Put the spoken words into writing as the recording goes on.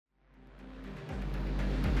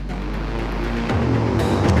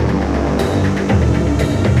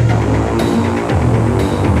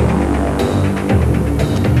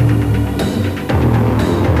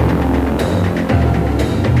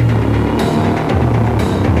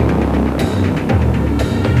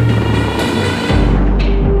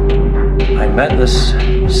met this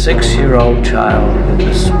 6-year-old child with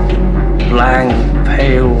this blank,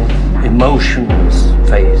 pale, emotionless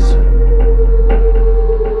face.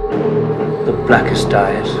 The blackest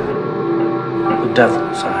eyes, the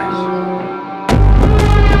devil's eyes.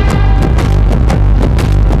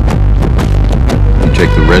 You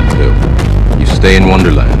take the red pill, you stay in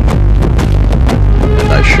Wonderland,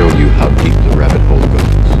 and I show you how deep the rabbit hole goes.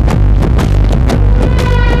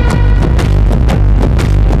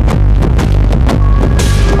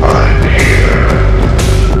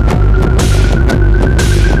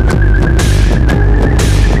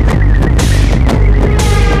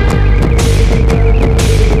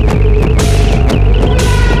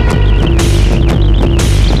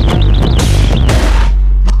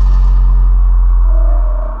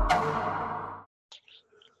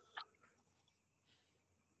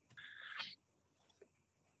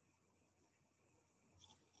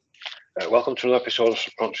 Welcome to another episode of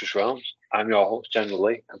Subconscious Realms. I'm your host,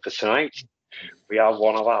 Lee, and for tonight, we have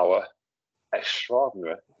one of our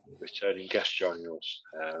extraordinary returning guests joining us.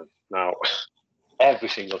 Now, every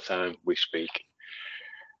single time we speak,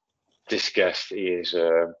 this guest he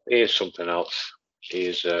is something else. He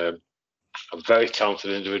is a very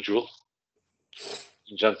talented individual.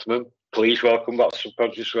 Gentlemen, please welcome back to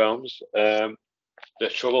Subconscious Realms, the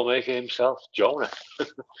Troublemaker himself, Jonah.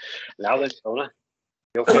 Now then, Jonah,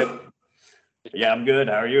 you okay? Yeah, I'm good.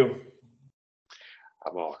 How are you?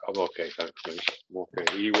 I'm okay, thanks, mate. I'm okay.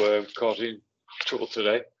 Are you causing trouble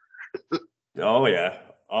today? Oh yeah,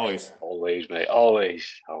 always. Always, mate. Always.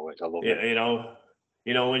 I love Yeah, it. you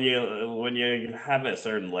know when you have a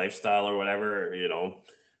certain lifestyle or whatever,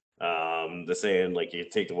 the saying like you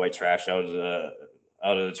take the white trash out of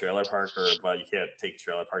the trailer park, but you can't take the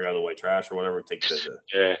trailer park out of the white trash or whatever. Take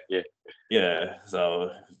the Yeah.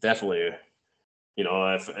 So definitely.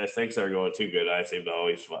 If things are going too good, I seem to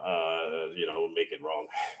always, make it wrong.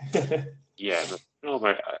 Yeah, no,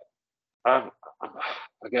 mate. I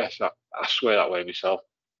guess I swear that way myself.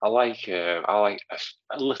 I like a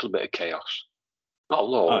little bit of chaos, not a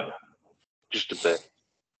lot, just a bit.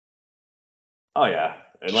 Oh yeah,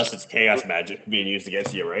 unless it's chaos magic being used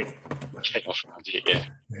against you, right? Chaos magic, yeah.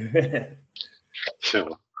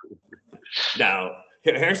 So now.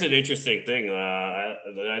 Here's an interesting thing.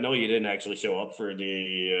 I know you didn't actually show up for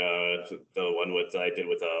the one I did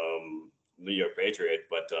with New York Patriot,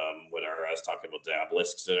 but when I was talking about the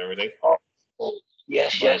Obelisks and everything. Oh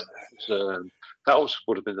yes. That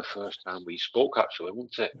would have been the first time we spoke, actually,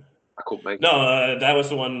 wouldn't it? I couldn't make. No, that was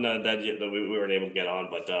the one that we weren't able to get on,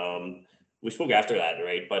 but we spoke after that,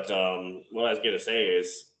 right? But what I was gonna say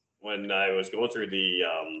is when I was going through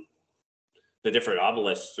the different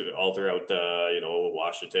obelisks all throughout,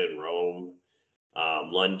 Washington, Rome,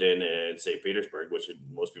 London, and St. Petersburg, which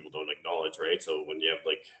most people don't acknowledge, right? So when you have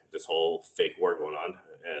like this whole fake war going on,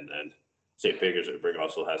 and St. Petersburg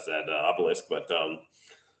also has that obelisk, but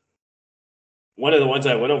one of the ones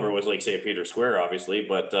I went over was like St. Peter's Square, obviously,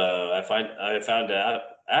 but I found out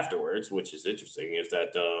afterwards, which is interesting, is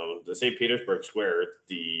that the St. Petersburg Square,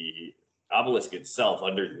 the obelisk itself,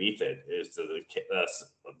 underneath it is the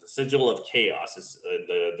sigil of chaos. Is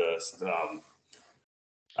the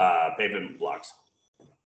pavement blocks.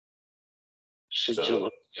 Sigil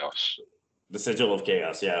of chaos. The sigil of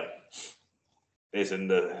chaos, yeah, it's in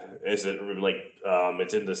the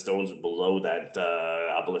stones below that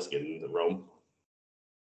obelisk in Rome.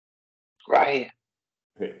 Right.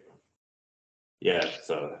 Yeah,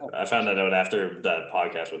 so I found that out after that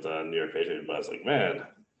podcast with the New York Patriot, but I was like, man,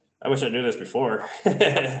 I wish I knew this before.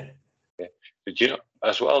 Yeah. Did you know,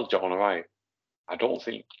 as well, John, right? I don't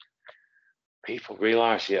think people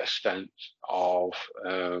realise the extent of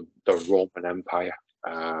the Roman Empire.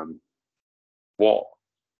 You mean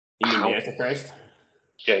the Antichrist?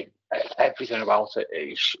 Yeah, everything about it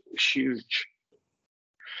is huge.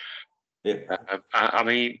 Yeah. I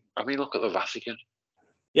mean, look at the Vatican.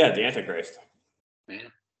 Yeah, the Antichrist.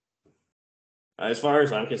 Yeah. As far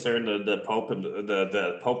as I'm concerned, the Pope and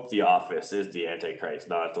the Pope, the office is the Antichrist,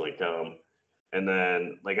 not like and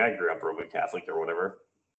then like I grew up Roman Catholic or whatever.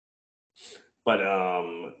 But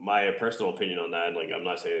my personal opinion on that, like I'm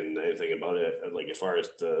not saying anything about it, like as far as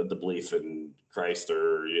the belief in Christ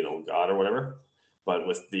or God or whatever. But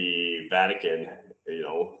with the Vatican,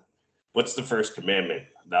 what's the first commandment?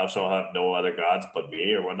 Thou shalt have no other gods but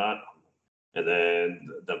me, or whatnot. And then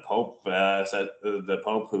the Pope said, the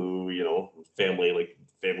Pope, who families like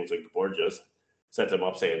the Borgias, set them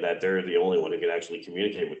up saying that they're the only one who can actually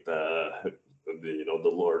communicate with the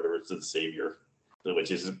Lord or the Savior,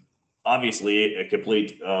 which is obviously a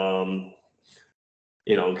complete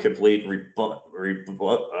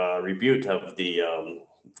rebuke of the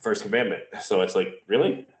first commandment. So it's like,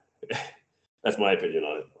 really? That's my opinion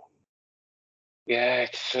on it. Yeah,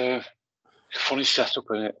 it's a funny setup,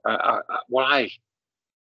 isn't it? What I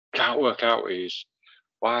can't work out is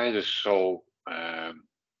why there's so much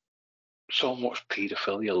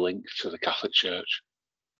paedophilia linked to the Catholic Church.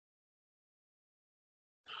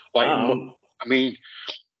 Like, I mean,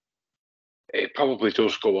 it probably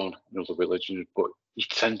does go on in other religions, but you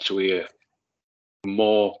tend to hear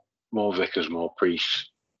more vicars, more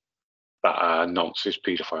priests that are nonsense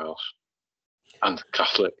paedophiles and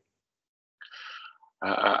Catholic.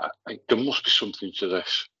 There must be something to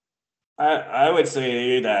this. I would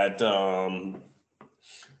say that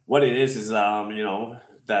what it is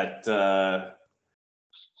that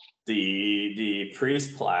the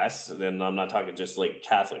priest class, and then I'm not talking just like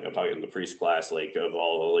Catholic, I'm talking the priest class, like of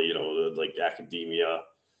all, like academia,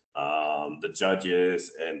 the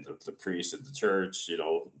judges and the priests of the church,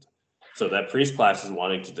 so that priest class is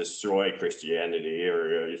wanting to destroy Christianity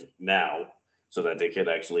or now, so that they could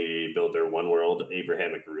actually build their one world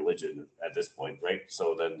Abrahamic religion at this point, right?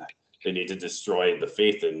 So then they need to destroy the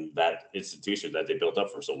faith in that institution that they built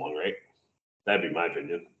up for so long, right? That'd be my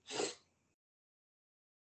opinion.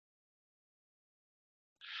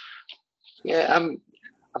 Yeah,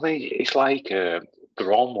 I mean, it's like they're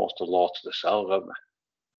almost a law to themselves, aren't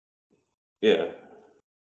they? Yeah.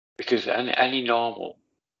 Because any normal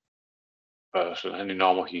person, any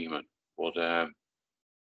normal human would,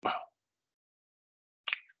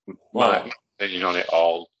 my opinion on it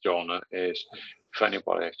all, Jonah, is if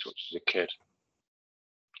anybody touches a kid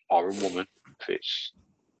or a woman, if it's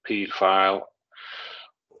paedophile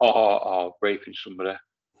or raping somebody,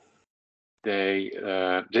 they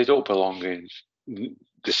don't belong in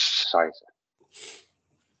this society.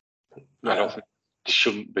 Yeah. I don't think they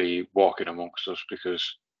shouldn't be walking amongst us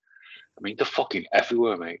because, I mean, they're fucking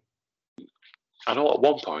everywhere, mate. I know at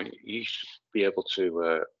one point you used to be able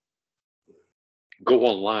to go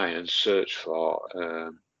online and search for,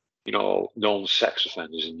 known sex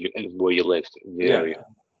offenders in where you lived in the area,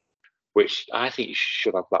 which I think you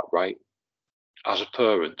should have that right as a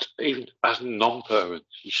parent, even as a non-parent.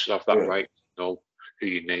 You should have that right to know who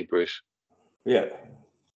your neighbour is. Yeah.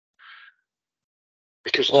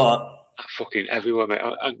 Because they're fucking everywhere, mate.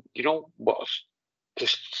 And you know what's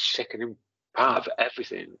just sickening part of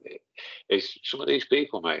everything is some of these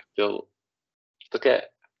people, mate, they'll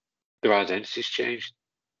get their identities changed.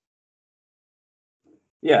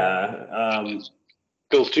 Yeah.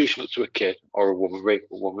 They'll do something to a kid or a woman, rape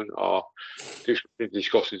a woman, or do something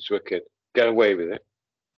disgusting to a kid, get away with it,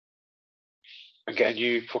 and get a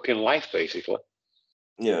new fucking life, basically.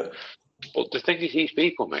 Yeah. But the thing is, these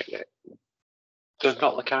people, mate, they're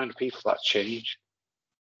not the kind of people that change.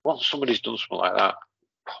 Once somebody's done something like that,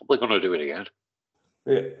 probably going to do it again.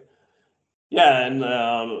 Yeah. Yeah, and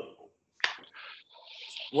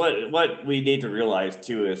what we need to realize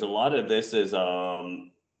too is a lot of this is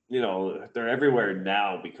they're everywhere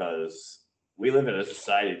now because we live in a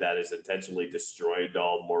society that has intentionally destroyed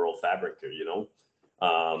all moral fabric here,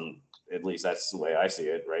 at least that's the way I see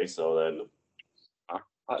it, right? So then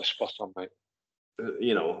that's spot on, mate.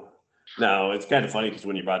 Now it's kind of funny because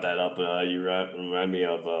when you brought that up, you remind me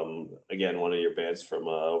of again one of your bands from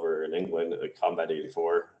over in England, Combat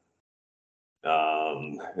 84.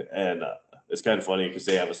 And it's kind of funny because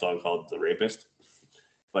they have a song called "The Rapist,"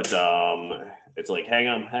 but it's like "Hang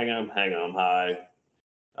 'em high."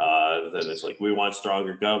 Then it's like, "We want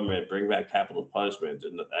stronger government, bring back capital punishment."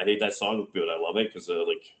 And I hate that song, but I love it because I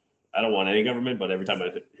don't want any government, but every time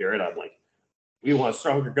I hear it, I'm like, "We want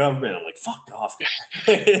stronger government." I'm like, "Fuck off."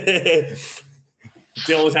 It's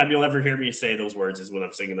the only time you'll ever hear me say those words is when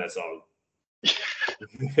I'm singing that song.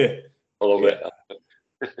 I love it.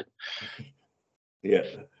 Yeah.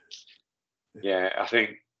 Yeah, I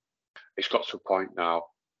think it's got to a point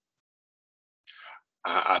now.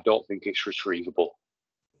 I don't think it's retrievable.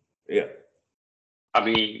 Yeah. I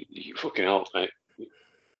mean, you fucking hell, mate.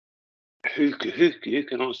 Who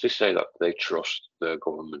can honestly say that they trust the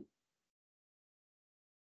government?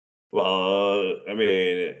 Well, I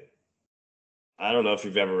mean, I don't know if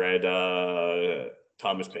you've ever read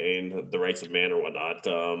Thomas Paine, The Rights of Man or whatnot.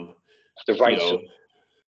 The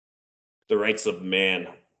Rights of Man.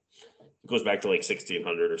 It goes back to like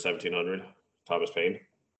 1600 or 1700, Thomas Paine.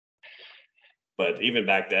 But even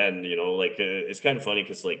back then, it's kind of funny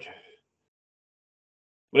because when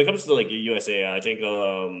it comes to USA, I think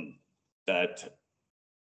that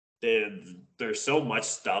there's so much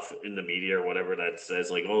stuff in the media or whatever that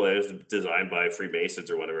says it was designed by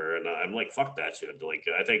Freemasons or whatever, and I'm like, fuck that shit.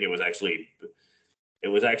 I think it was actually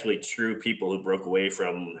true people who broke away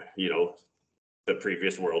from the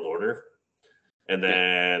previous world order, And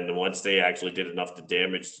then once they actually did enough to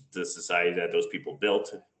damage the society that those people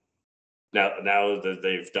built, now that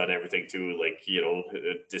they've done everything to, like,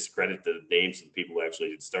 discredit the names of the people who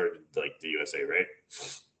actually started, like, the USA, right?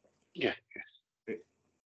 Yeah. And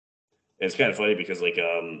it's kind of funny because, like,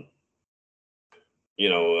 everyone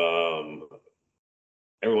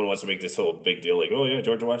wants to make this whole big deal, like, oh yeah,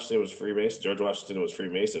 George Washington was Freemason. George Washington was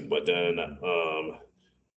Freemason. But then,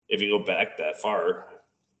 if you go back that far,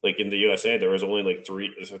 like in the USA, there was only like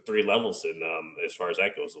three levels in as far as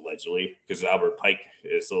that goes, allegedly, because Albert Pike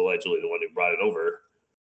is allegedly the one who brought it over,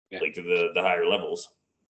 like to the higher levels,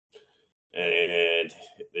 and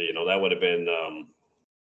that would have been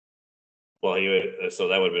so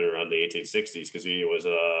that would have been around the 1860s because he was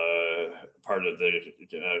part of the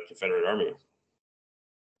Confederate Army.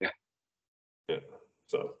 Yeah.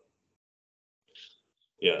 So.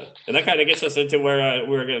 Yeah, and that kind of gets us into where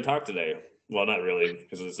we're going to talk today. Well, not really,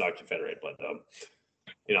 because it's not Confederate, but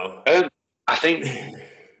I think.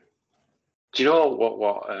 Do you know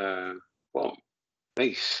what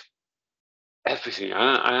makes everything?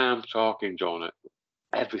 I am talking, Jonah.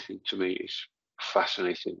 Everything to me is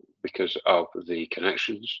fascinating because of the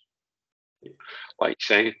connections. Like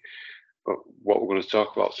saying, but what we're going to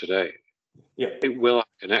talk about today, it will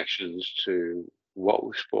have connections to what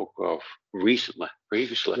we spoke of previously,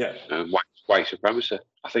 white supremacy.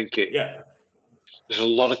 I think there's a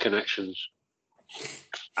lot of connections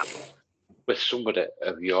with somebody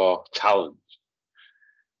of your talent.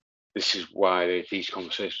 This is why these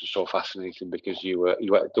conversations are so fascinating, because the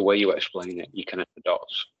way you explain it, you connect the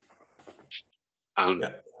dots,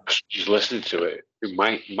 and just listening to it, you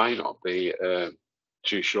might not be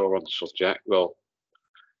too sure on the subject. Well,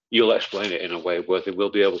 you'll explain it in a way where they will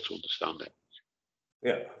be able to understand it.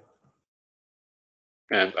 Yeah.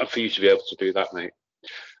 And for you to be able to do that, mate,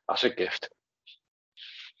 that's a gift.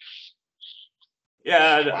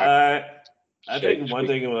 Yeah, I think one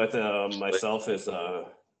thing with myself is, I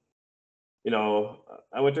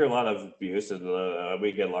went through a lot of abuse, and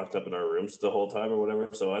we get locked up in our rooms the whole time or whatever.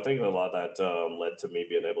 So I think a lot of that led to me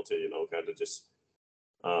being able to, kind of just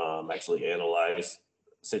actually analyze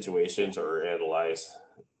situations or analyze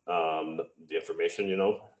the information,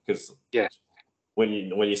 because when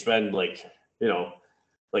you spend like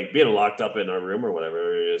being locked up in a room or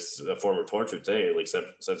whatever is a form of torture today, like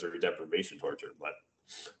sensory deprivation torture. But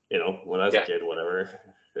when I was a kid, whatever,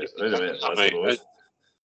 that's what it was.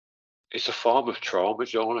 It's a form of trauma,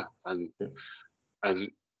 Jonah, and I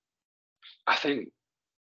think,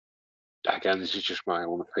 again, this is just my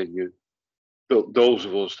own opinion, but those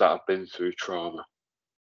of us that have been through trauma,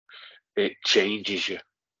 it changes you.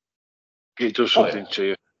 It does something to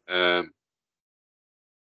you.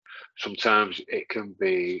 Sometimes it can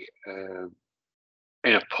be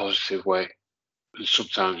in a positive way, and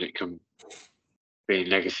sometimes it can be a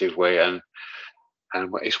negative way, and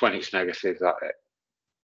it's when it's negative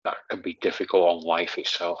that can be difficult on life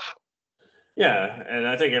itself. Yeah, and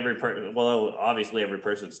I think obviously every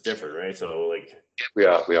person's different, right? So like we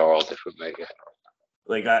are all different, mate. Yeah.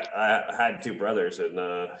 Like I had two brothers, and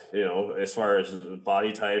as far as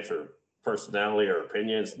body types or personality or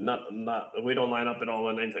opinions, not we don't line up at all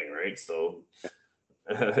on anything, right? So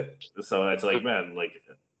so it's like, man, like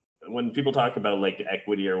when people talk about like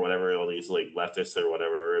equity or whatever, all these like leftists or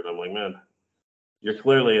whatever, and I'm like, man, you're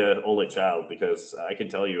clearly an only child, because I can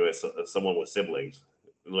tell you as someone with siblings,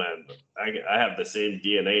 man, I have the same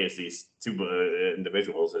DNA as these two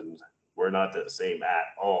individuals, and we're not the same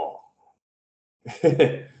at all.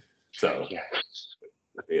 So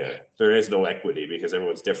there is no equity because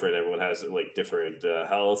everyone's different. Everyone has like different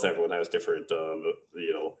health. Everyone has different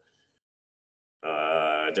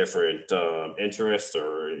different interests,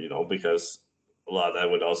 or because a lot of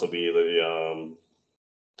that would also be the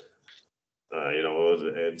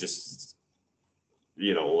just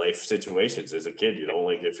life situations as a kid.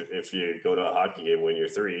 Like if you go to a hockey game when you're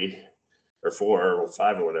 3 or 4 or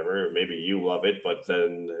 5 or whatever, maybe you love it, but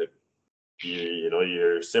then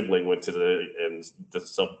your sibling went to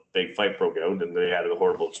some big fight broke out and they had a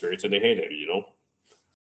horrible experience and they hated it.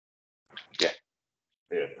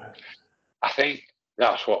 Yeah. I think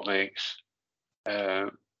that's what makes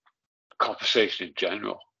conversation in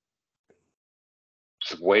general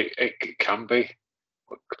the way it can be,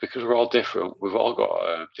 because we're all different. We've all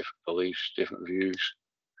got different beliefs, different views,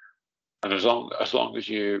 and as long as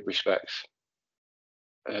you respect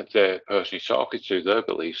the person you're talking to, their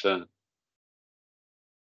beliefs, then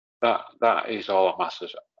that is all that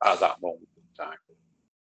matters at that moment in time.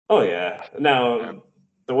 Oh yeah. Now,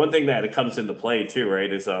 the one thing that comes into play too,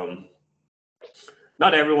 right, is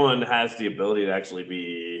not everyone has the ability to actually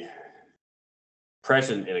be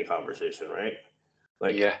present in a conversation, right?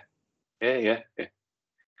 Like, yeah.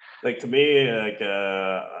 Like to me,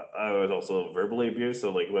 I was also verbally abused.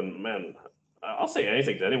 So like man, I'll say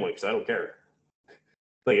anything to anyone because I don't care.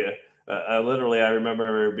 Like literally, I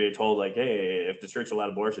remember being told like, "Hey, if the church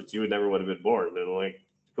allowed abortions, you would never would have been born." And I'm like,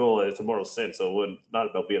 cool, it's a mortal sin, so it wouldn't not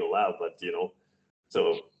about being allowed, but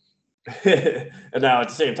so. And now at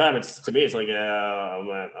the same time, it's to me, it's like,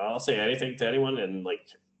 I'll say anything to anyone, and like,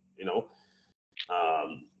 you know,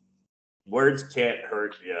 um, words can't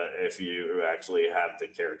hurt you if you actually have the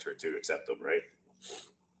character to accept them, right?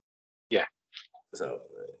 Yeah. So,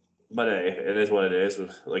 but hey, it is what it is.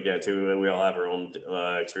 Like, yeah, too, we all have our own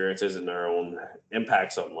experiences and our own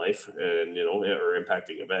impacts on life, and or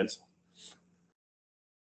impacting events.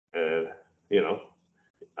 And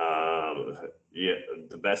yeah,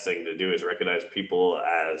 the best thing to do is recognize people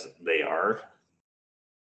as they are,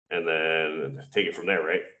 and then take it from there,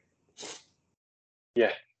 right?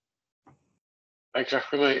 Yeah.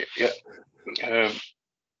 Exactly, mate. Yeah.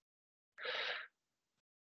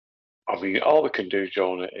 I mean, all we can do,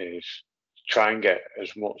 Jonah, is try and get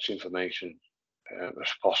as much information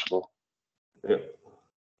as possible. Yeah.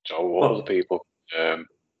 So what other people,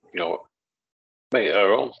 make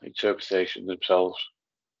their own interpretation themselves.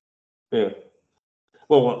 Yeah.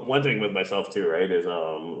 Well, one thing with myself too, right, is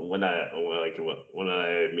when I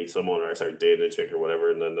meet someone or I start dating a chick or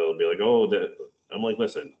whatever, and then they'll be like, "Oh," I'm like,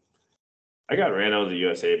 "Listen, I got ran out of the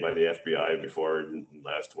USA by the FBI before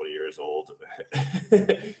I was 20 years old.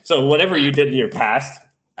 So whatever you did in your past,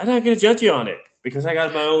 I'm not going to judge you on it because I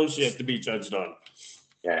got my own shit to be judged on."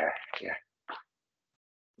 Yeah.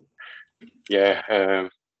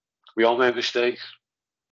 We all make mistakes.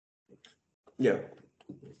 Yeah.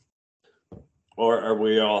 Or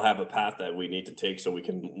we all have a path that we need to take so we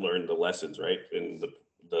can learn the lessons, right? And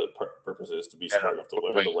the purpose is to be smart enough to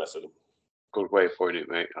learn the lesson. Good way of putting it,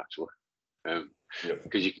 mate, actually.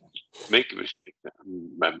 Because you make a mistake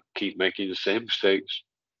and keep making the same mistakes.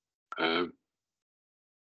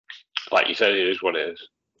 Like you said, it is what it is.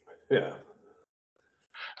 Yeah.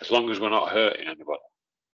 As long as we're not hurting anybody,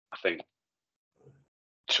 I think,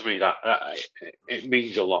 to me, that it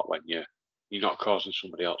means a lot when you're not causing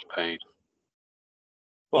somebody else pain.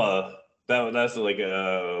 Well, that's like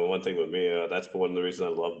one thing with me. That's one of the reasons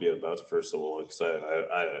I love being about for so long, because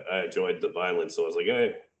I enjoyed the violence. So I was like,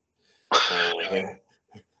 hey,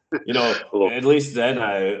 at least then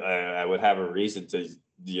I would have a reason to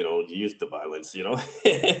use the violence. So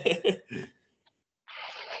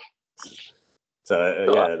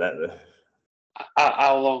yeah, that.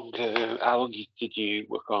 How long did you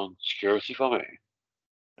work on security for, mate?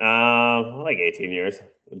 Like 18 years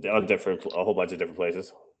on a whole bunch of different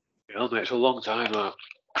places. Yeah, mate, it's a long time, that.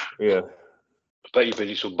 Yeah. I bet you've been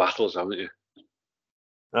in some battles, haven't you?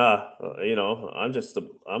 I'm just a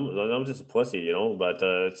pussy, but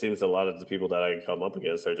it seems a lot of the people that I come up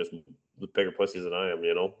against are just bigger pussies than I am,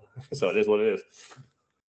 So it is what it is.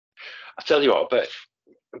 I tell you what, I bet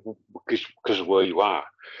because of where you are,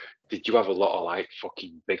 did you have a lot of like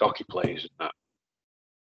fucking big hockey players and that?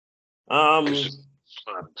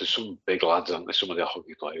 There's some big lads, aren't there? Some of the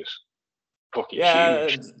hockey players, fucking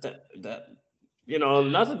huge.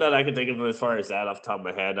 Nothing that I can think of as far as that off the top of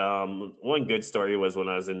my head. One good story was when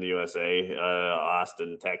I was in the USA,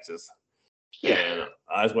 Austin, Texas. Yeah. And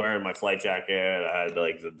I was wearing my flight jacket. I had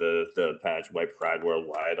like the patch "White Pride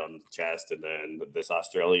Worldwide" on the chest, and then this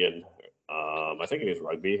Australian, I think it was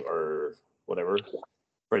rugby or whatever,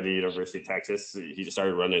 for the University of Texas. He just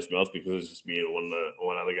started running his mouth because it was just me and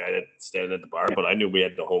one other guy that standing at the bar. But I knew we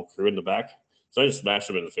had the whole crew in the back, so I just smashed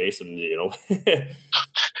him in the face, and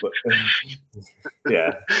but,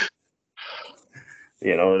 yeah,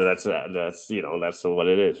 that's what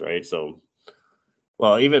it is, right? So.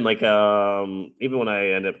 Well, even even when I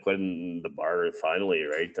ended up quitting the bar finally,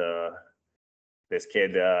 right? This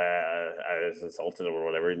kid, I was assaulted him or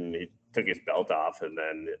whatever, and he took his belt off, and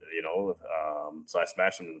then so I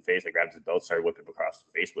smashed him in the face. I grabbed his belt, started whipping him across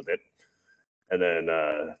the face with it, and then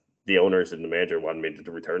the owners and the manager wanted me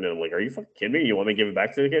to return it. I'm like, "Are you fucking kidding me? You want me to give it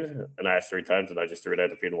back to the kid?" And I asked 3 times, and I just threw it at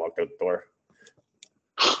the feet and walked out the door.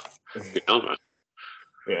 Man.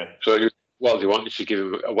 Yeah. So, do you want me to give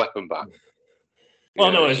him a weapon back? Well,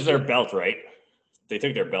 no, it's their belt, right? They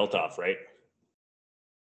took their belt off, right?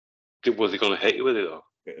 Was he going to hit you with it, though?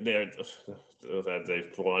 They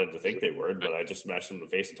wanted to think they were, but I just smashed them in the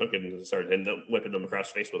face and took it and started whipping them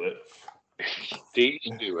across the face with it. These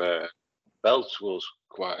two belts was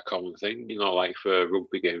quite a common thing, like for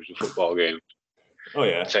rugby games and football games. Oh,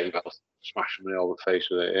 yeah. Take your belt, smash them over the face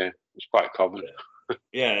with it, yeah. It's quite common.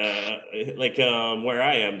 Yeah, like where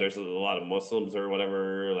I am, there's a lot of Muslims or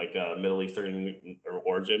whatever, like Middle Eastern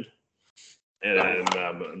origin.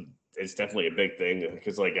 and it's definitely a big thing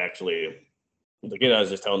because, like, actually, the kid I was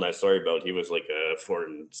just telling that story about, he was like a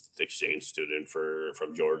foreign exchange student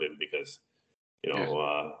from Jordan because, you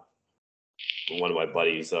know, one of my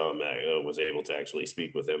buddies was able to actually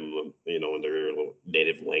speak with him, you know, in their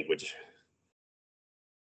native language.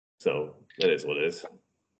 So it is what it is.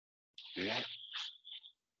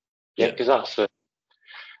 Yeah, because that's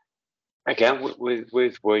again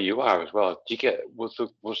with where you are as well. Do you get was there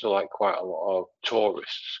like quite a lot of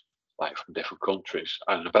tourists like from different countries?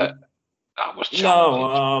 And I bet that was challenging.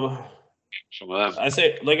 No, some of them. I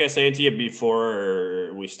say to you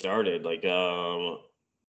before we started, like I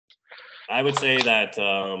would say that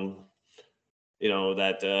you know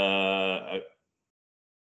that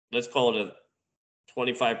let's call it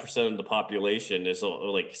 25% of the population is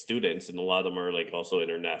like students, and a lot of them are like also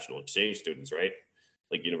international exchange students, right?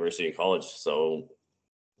 Like university and college. So,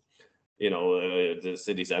 you know, the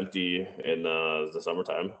city's empty in the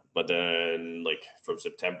summertime, but then like from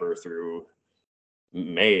September through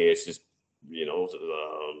May, it's just, you know,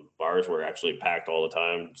 bars were actually packed all the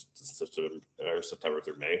time, September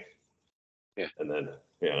through May. Yeah, and then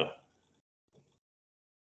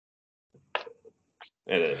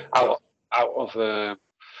and then out of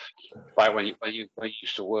like when you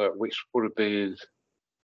used to work, which would have been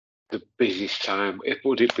the busiest time?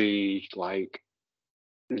 Would it be like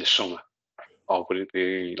in the summer, or would it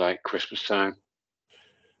be like Christmas time?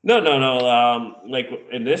 No. Like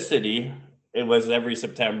in this city, it was every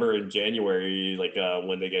September and January, like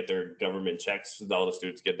when they get their government checks. All the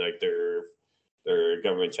students get like their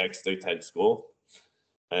government checks to attend school,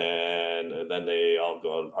 and then they all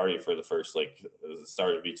go and party for the first like the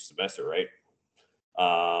start of each semester, right?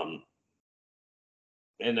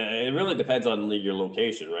 And it really depends on your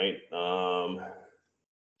location, right?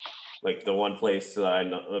 Like the one place that I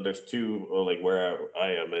know, there's two, like where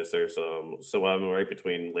I am is there's so I'm right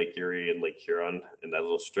between Lake Erie and Lake Huron, in that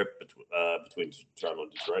little strip between Toronto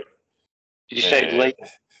and Detroit. Did you say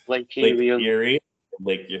Lake Erie and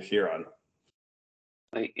Lake Huron?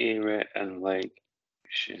 Lake Erie and Lake.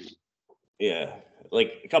 Yeah,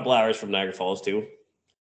 like a couple hours from Niagara Falls too.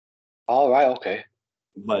 All right, okay.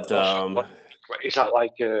 But is that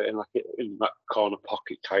like in that corner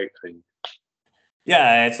pocket type thing?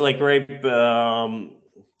 Yeah, it's like right,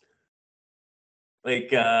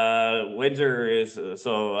 Windsor is.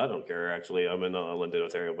 So I don't care actually. I'm in London,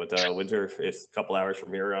 Ontario, but Windsor is a couple hours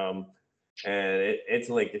from here. And it's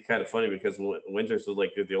like kind of funny because Windsor's is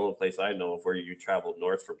like the only place I know of where you travel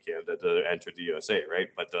north from Canada to enter the USA, right?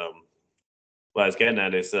 But what I was getting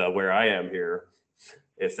at is where I am here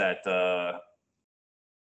is that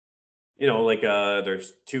you know, like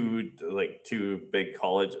there's two big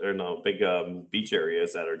beach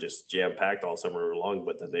areas that are just jam packed all summer long,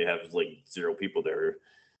 but then they have like 0 people there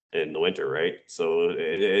in the winter, right? So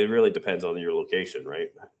it really depends on your location, right?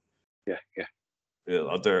 Yeah. Yeah,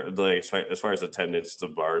 out there, like as far as attendance to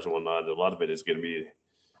bars and whatnot, a lot of it is going to be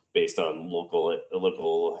based on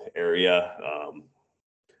local area,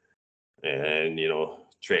 and you know,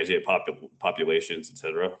 transient populations,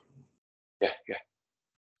 etc.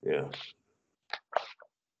 Yeah.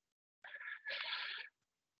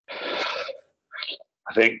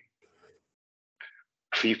 I think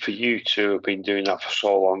for you to have been doing that for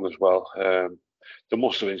so long as well, there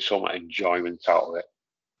must have been so much enjoyment out of it.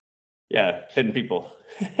 Yeah, hidden people.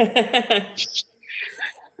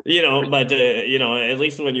 You know, but you know, at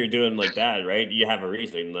least when you're doing like that, right? You have a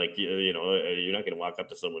reason. Like you know, you're not going to walk up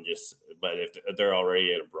to someone just. But if they're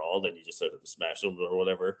already in a brawl, then you just sort of smash them or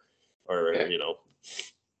whatever, or you know.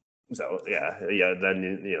 So yeah.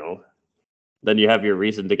 Then you know, then you have your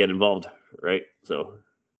reason to get involved, right? So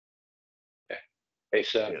yeah,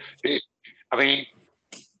 it's I mean,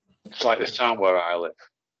 it's like the town where I live.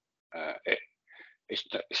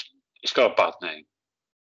 It's got a bad name.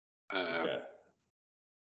 I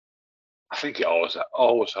think it always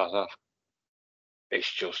has.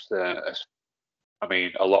 It's just I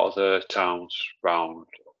mean, a lot of the towns around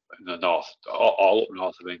in the north, all up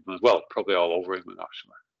north of England, well, probably all over England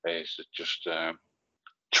actually, is just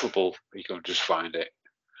trouble. You can just find it.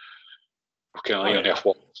 You only have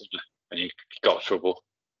one, and you got trouble.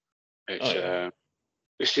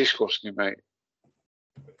 It's disgusting, mate.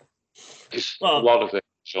 A lot of it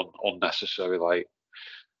is unnecessary. Like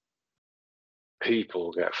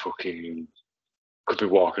people get could be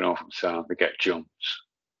walking home from town, they get jumped.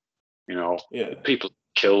 You know, people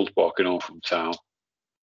killed walking home from town.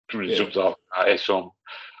 Somebody jumped off some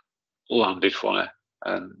landed funny,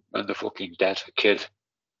 and they're fucking dead. A kid.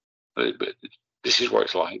 But this is what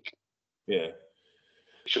it's like. Yeah.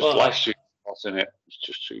 It's just life's too short, isn't it? It's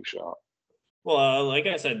just too short. Well, like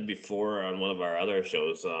I said before on one of our other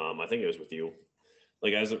shows, I think it was with you.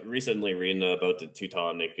 Like I was recently reading about the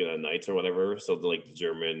Teutonic Knights or whatever, so like the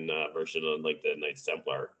German version of like the Knights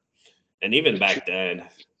Templar, and even The back then,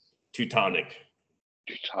 Teutonic,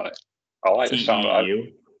 Teutonic. I like the sound. I TEU.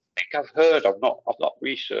 think I've heard. I've not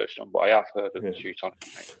researched them, but I have heard of the Teutonic.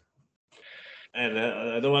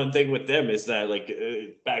 And the one thing with them is that, like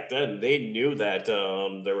back then, they knew that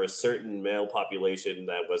there was certain male population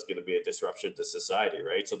that was going to be a disruption to society,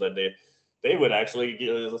 right? So then they would actually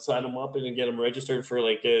sign them up and get them registered for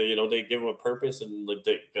like they give them a purpose and like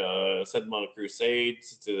they send them on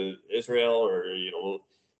crusades to Israel or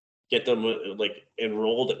get them like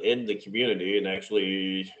enrolled in the community and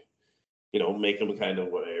actually make them kind of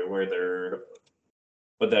where they're.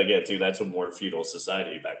 But then again, too, that's a more feudal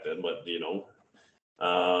society back then. But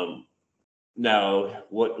um, now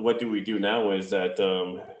what do we do now is that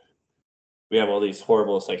we have all these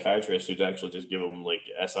horrible psychiatrists who actually just give them like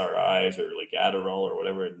SRIs or like Adderall or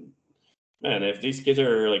whatever. And man, if these kids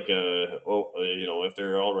are like if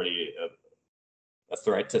they're already a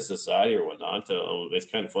threat to society or whatnot,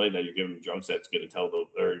 it's kind of funny that you're giving them drugs that's going to tell them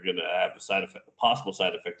or going to have a possible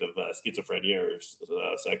side effect of schizophrenia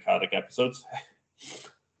or psychotic episodes.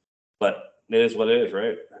 But it is what it is,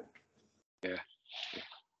 right? Yeah.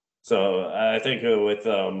 So I think with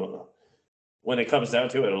when it comes down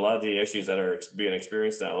to it, a lot of the issues that are being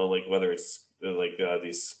experienced now, like whether it's like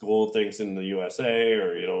these school things in the USA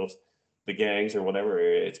or the gangs or whatever,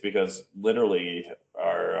 it's because literally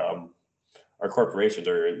our corporations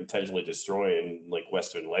are intentionally destroying like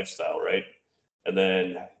Western lifestyle, right? And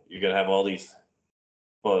then you're gonna have all these,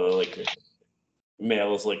 well, like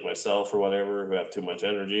males like myself or whatever who have too much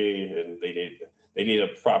energy and they need a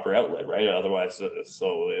proper outlet, right? Otherwise,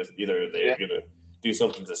 so if either they're gonna do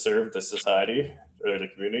something to serve the society or the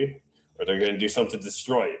community, or they're gonna do something to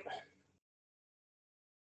destroy it.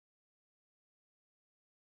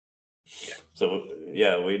 So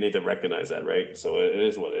yeah, we need to recognize that, right? So it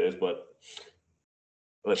is what it is, but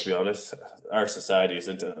let's be honest, our society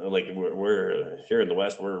isn't like we're here in the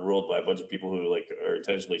West. We're ruled by a bunch of people who like are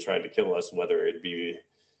intentionally trying to kill us, whether it be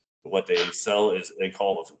what they sell is they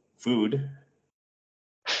call food,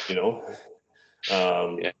 you know.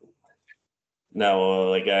 Yeah. Now,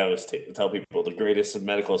 like I always tell people, the greatest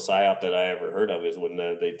medical psyop that I ever heard of is when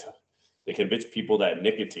they convince people that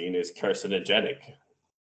nicotine is carcinogenic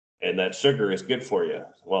and that sugar is good for you.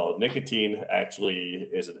 Well, nicotine actually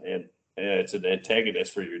is it's an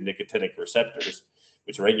antagonist for your nicotinic receptors,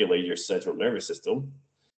 which regulate your central nervous system.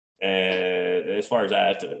 And as far as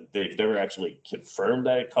that, they've never actually confirmed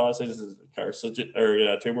that it causes carcinogen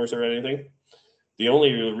or tumors or anything. The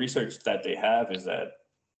only research that they have is that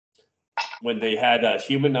when they had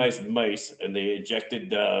humanized mice and they injected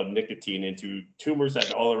nicotine into tumors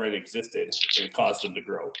that already existed, it caused them to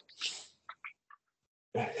grow.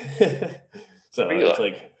 So Really? it's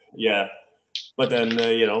like, yeah. But then,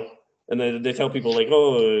 and then they tell people like,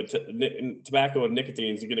 oh, tobacco and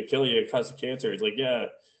nicotine is going to kill you and cause cancer. It's like, yeah,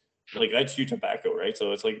 like I chew tobacco, right?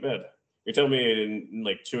 So it's like, man, you're telling me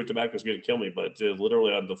like chewing tobacco is going to kill me, but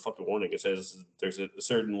literally on the fucking warning it says there's a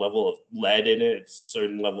certain level of lead in it,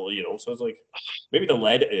 certain level, so it's like maybe the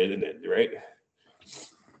lead in it, right?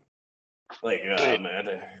 Like,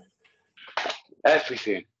 man,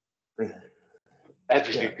 Everything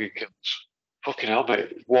can kill us. Fucking hell,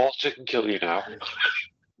 mate. Water can kill you now.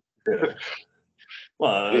 yeah.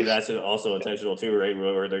 Well, that's also intentional too, right?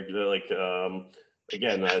 Where they're like,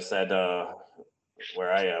 again, I said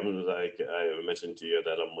where I am, like I mentioned to you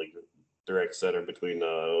that I'm like direct center between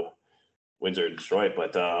Windsor and Detroit,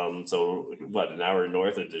 but so what, an hour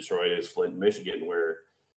north of Detroit is Flint, Michigan, where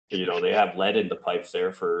they have lead in the pipes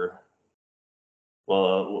there for.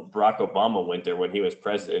 Well, Barack Obama went there when he was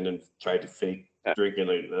president and tried to fake drinking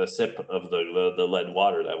a sip of the lead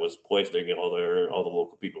water that was poisoning all the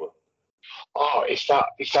local people. Oh, is that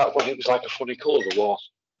when it was like a funny colour, the water?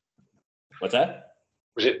 What's that?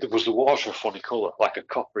 Was the water a funny colour, like a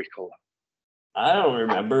coppery colour? I don't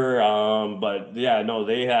remember, but yeah, no,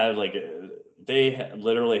 they had like they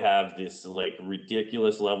literally have this like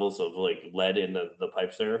ridiculous levels of like lead in the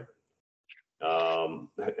pipes there, and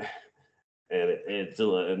it's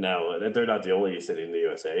now they're not the only city in the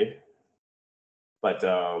USA, but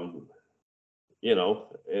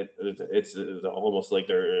it's almost like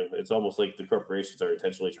it's almost like the corporations are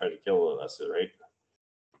intentionally trying to kill us, right?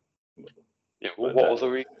 Yeah. Well, what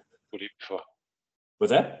other reason would it be for?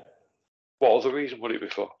 What's that? What other reason would it be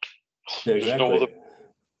for? Yeah, There's exactly. no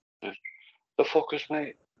other. The fuckers,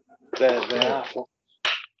 mate. They are fuckers.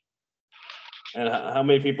 And how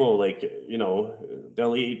many people like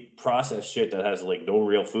they'll eat processed shit that has like no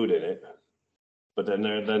real food in it, But they're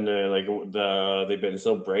like they've been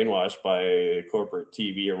so brainwashed by corporate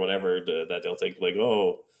TV or whatever that they'll think like,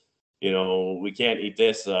 oh, we can't eat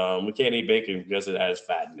this. We can't eat bacon because it has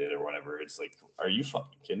fat in it or whatever. It's like, are you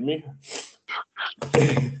fucking kidding me?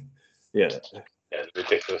 Yeah. Yeah, it's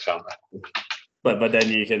ridiculous, aren't they? But then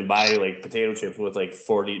you can buy like potato chips with like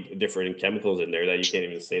 40 different chemicals in there that you can't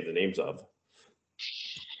even say the names of.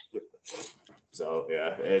 So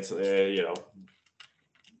yeah, it's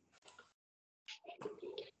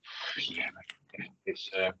Yeah, it's.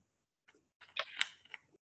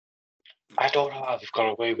 I don't know how they've got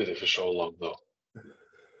away with it for so long, though.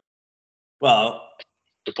 well,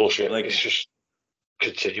 The bullshit, like it's just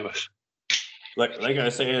continuous. like I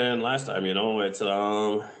was saying last time,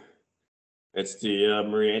 it's the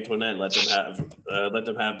Marie Antoinette. Let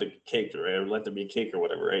them have the cake, right? Or let them be cake or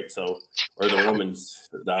whatever, right? So, or the Romans,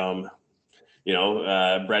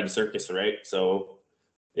 bread circus, right? So,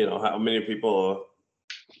 how many people,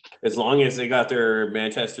 as long as they got their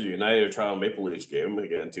Manchester United or Toronto Maple Leafs game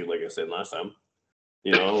again, too, like I said last time,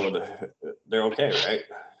 they're okay, right?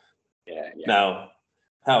 Yeah. Now,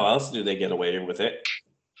 how else do they get away with it?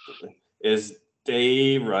 Is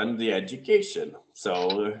they run the education.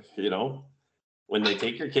 So, when they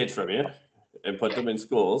take your kids from you and put them in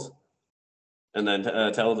schools and then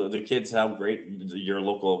tell the kids how great your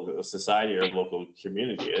local society or local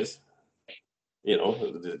community is,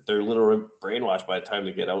 they're a little brainwashed by the time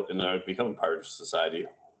they get out and become part of society.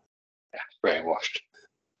 Yeah, brainwashed.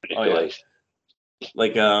 Ridiculous. Oh, yeah.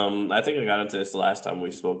 Like, I think I got into this the last time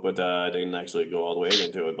we spoke, but I didn't actually go all the way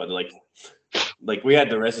into it. But like we had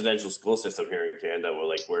the residential school system here in Canada,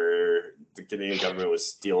 where the Canadian government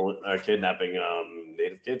was kidnapping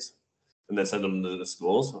Native kids and then send them to the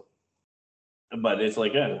schools. But it's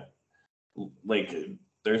like, there's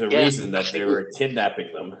a reason that they were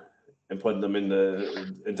kidnapping them and putting them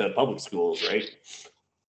into public schools, right?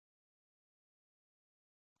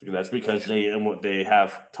 And that's because they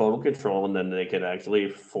have total control, and then they can actually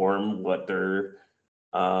form what their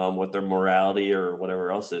morality or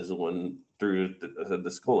whatever else is through the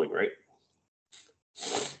schooling, right?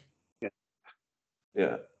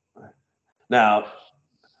 Yeah. Now,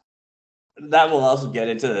 that will also get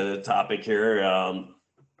into the topic here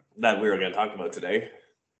that we were going to talk about today.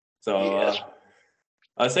 So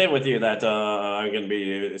I was saying with you that I'm going to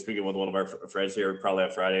be speaking with one of our friends here probably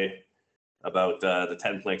on Friday about the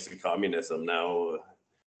 10 planks of communism. Now,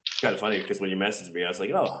 it's kind of funny because when you messaged me, I was like,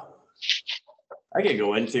 oh, I could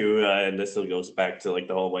go into, and this still goes back to like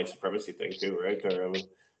the whole white supremacy thing too, right?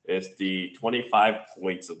 It's the 25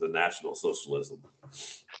 points of the National Socialism.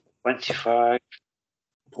 25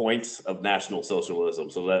 points of National Socialism.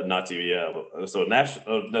 So that Nazi,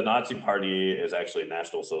 the Nazi Party is actually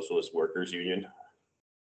National Socialist Workers Union.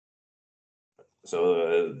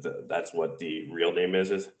 So that's what the real name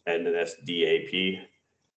is NSDAP.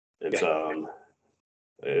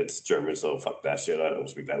 It's German, so fuck that shit. I don't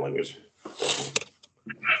speak that language.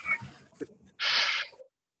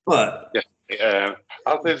 But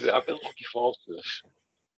I've been looking forward to this.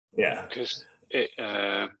 Yeah, because it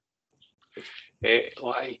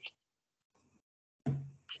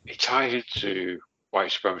ties into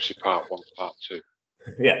white supremacy part 1, part 2.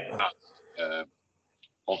 Yeah,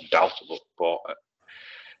 undoubtable, but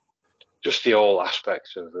just the whole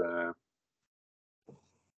aspect of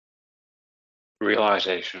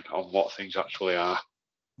realization on what things actually are.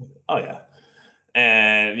 Oh yeah,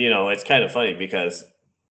 and it's kind of funny because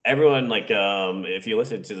everyone if you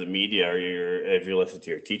listen to the media or if you listen to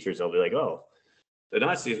your teachers, they'll be like, "Oh, the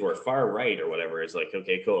Nazis were far right or whatever." It's like,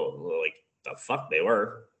 okay, cool. Like the fuck they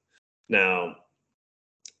were. Now,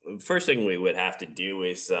 first thing we would have to do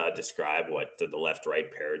is describe what the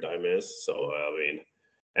left-right paradigm is. So I mean,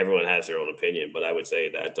 everyone has their own opinion, but I would say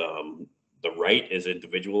that the right is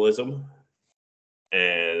individualism,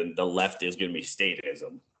 and the left is going to be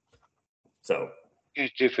statism. So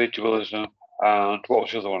individualism, and what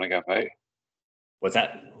was the other one again, mate? What's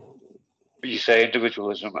that? You say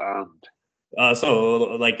individualism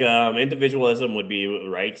and individualism would be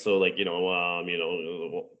right. So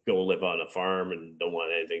go live on a farm and don't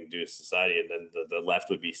want anything to do with society. And then the left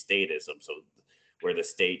would be statism. So where the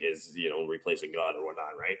state is, replacing God or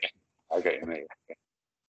whatnot, right? I get you, mate.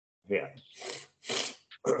 Yeah.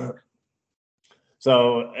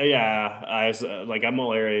 So yeah, I was I'm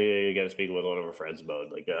already gonna speak with one of our friends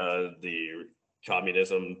about the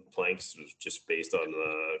communism planks, just based on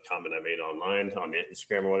the comment I made online on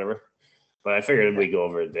Instagram or whatever. But I figured we'd go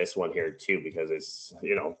over this one here too because it's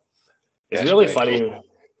it's really funny.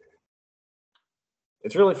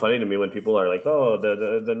 It's really funny to me when people are like, "Oh,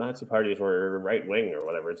 the Nazi parties were right wing or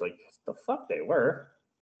whatever." It's like the fuck they were.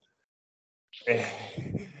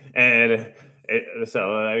 And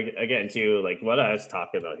so again, too, like what I was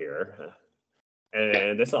talking about here,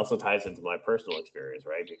 and this also ties into my personal experience,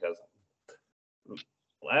 right? Because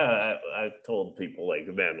I told people, like,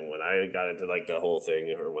 man, when I got into like the whole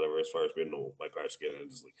thing or whatever, as far as being my dark skin,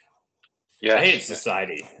 it's like I hated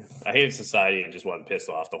society. I hated society and just wanted to piss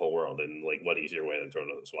off the whole world. And like, what easier way than throwing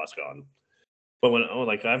a swastika on? But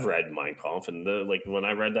like I've read Mein Kampf, and like when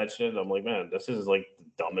I read that shit, I'm like, man, this is like the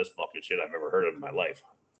dumbest fucking shit I've ever heard of in my life.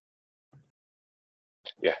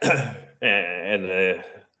 Yeah. And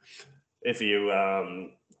if you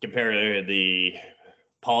compare the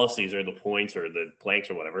policies or the points or the planks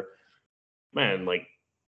or whatever, man, like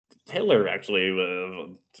Hitler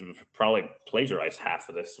actually probably plagiarized half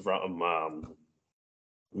of this from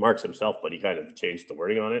Marx himself, but he kind of changed the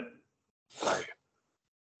wording on it. Right.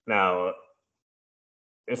 Now,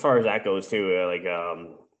 as far as that goes too,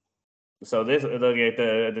 so this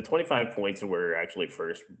the 25 points were actually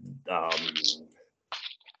first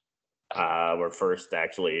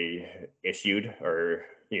actually issued, or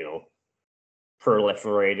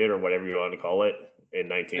proliferated, or whatever you want to call it, in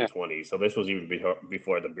 1920. Yeah. So this was even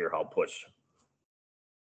before the beer hall push.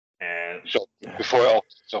 And so before it all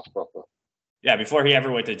kicked off proper. Yeah, before he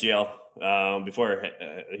ever went to jail. Before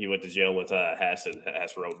he went to jail with Hess, and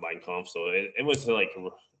Hess wrote Mein Kampf. So it was like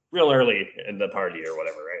real early in the party or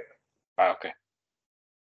whatever, right? Okay.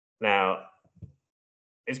 Now,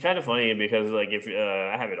 it's kind of funny because, like, if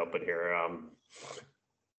I have it open here,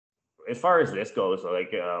 as far as this goes,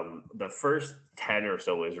 like, the first 10 or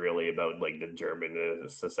so is really about like the German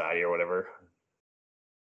society or whatever,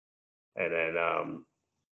 and then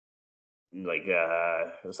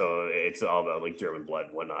so it's all about like German blood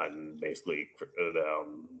and whatnot, and basically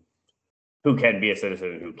who can be a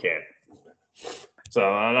citizen and who can't. So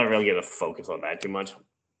I'm not really gonna focus on that too much.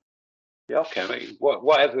 Yeah, okay, mate.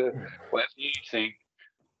 Whatever you think,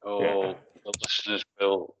 the listeners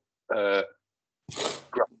will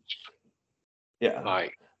grasp. Yeah.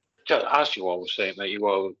 Like, as you always say, mate,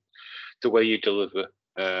 the way you deliver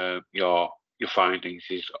your findings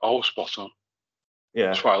is all spot on. Yeah.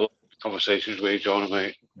 That's why I love conversations with you, Jonah,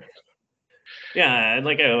 mate. Yeah, and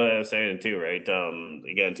like I was saying too, right?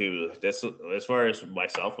 Again, too, this, as far as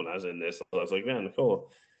myself, when I was in this, I was like, man, cool.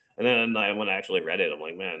 And then when I actually read it, I'm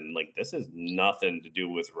like, man, like this is nothing to do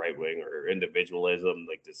with right wing or individualism,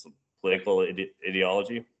 like this political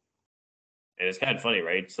ideology. And it's kind of funny,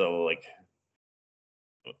 right? So like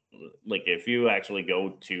if you actually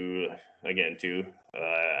go to, again, to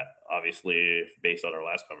obviously based on our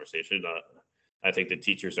last conversation, I think the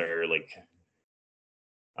teachers are like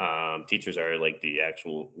the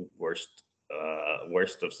actual worst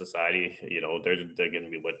of society. They're going to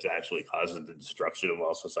be what actually causes the destruction of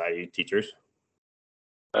all society. Teachers.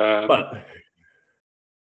 But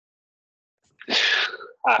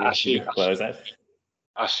I see. What was that?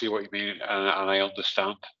 I see what you mean, and I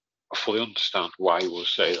understand. I fully understand why you will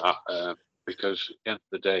say that, because at the end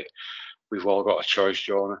of the day, we've all got a choice,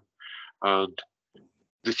 Jonah, and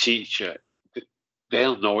the teacher,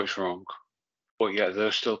 they'll know it's wrong, but yet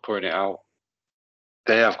they're still putting it out.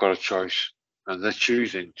 They have got a choice, and they're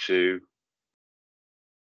choosing to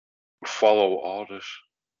follow orders.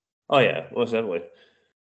 Oh yeah, most definitely.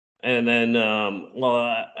 And then,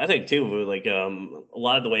 I think too, like a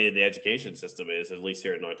lot of the way the education system is, at least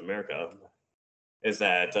here in North America, is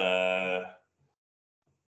that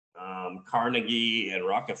Carnegie and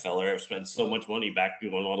Rockefeller have spent so much money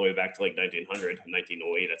going all the way back to like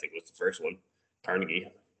 1908, I think was the first one. Carnegie,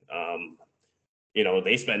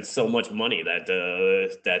 they spent so much money that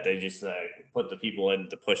they just put the people in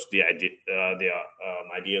to push the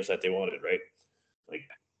ideas that they wanted, right? Like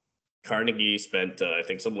Carnegie spent, I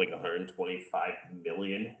think, something like $125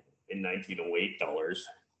 million in 1908 dollars.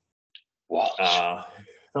 What?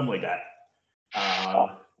 Something like that.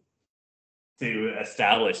 To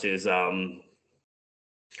establish his the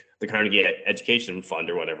Carnegie Education Fund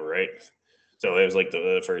or whatever, right? So it was like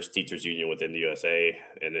the first teachers union within the USA,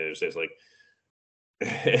 and it was just like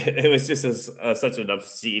it was just such an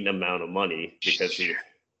obscene amount of money because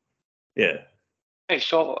yeah. Hey,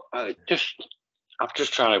 so I'm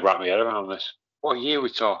just trying to wrap my head around this. What year are we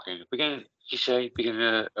talking? Beginning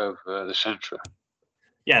of the century?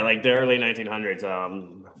 Yeah, like the early 1900s.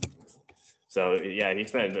 So yeah, he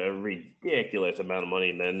spent a ridiculous amount of money,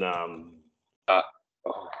 and then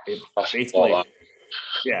basically,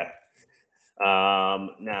 yeah.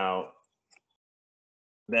 Now,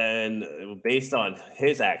 then based on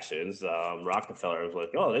his actions, Rockefeller was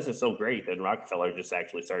like, "Oh, this is so great." Then Rockefeller just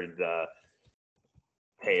actually started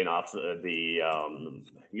paying off the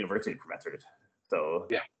university professors. So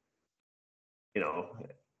yeah,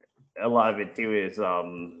 a lot of it too is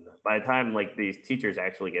by the time like these teachers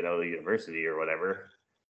actually get out of university or whatever,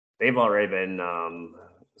 they've already been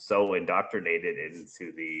so indoctrinated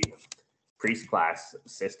into the priest class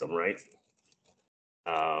system, right?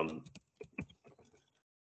 So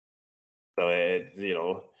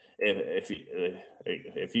if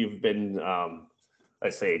you've been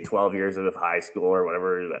let's say 12 years of high school or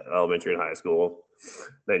whatever, elementary and high school,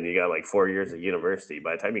 then you got like 4 years of university.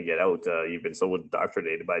 By the time you get out, you've been so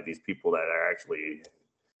indoctrinated by these people that are actually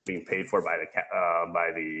being paid for by the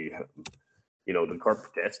the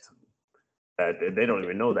corporatist that they don't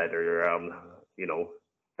even know that they're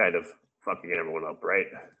kind of fucking everyone up, right?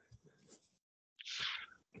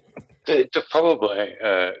 They're probably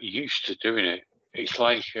used to doing it. It's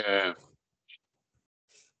like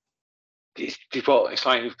they've almost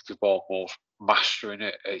mastering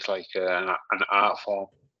it. It's like an art form.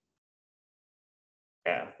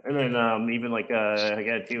 Yeah, and then even like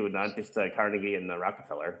again too, not just Carnegie and the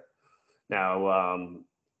Rockefeller. Now,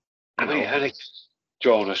 I think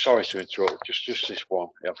Jonah, sorry to interrupt. Just this one.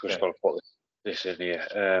 I've just got to put this in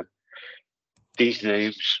here. These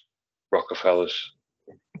names, Rockefellers,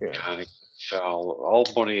 Carnegie, all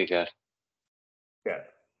money again. Yeah.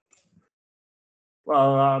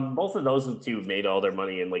 Well, both of those two made all their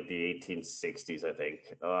money in like the 1860s, I think.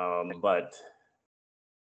 But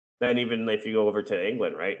then even if you go over to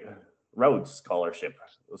England, right, Rhodes Scholarship.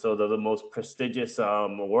 So the most prestigious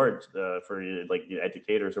award for like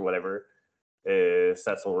educators or whatever is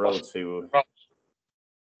Cecil Rhodes, who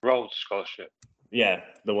Rhodes Scholarship. Yeah,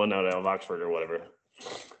 the one out of Oxford or whatever.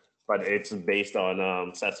 But it's based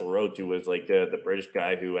on Cecil Rhodes, who was like the British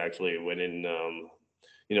guy who actually went in.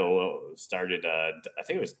 Started I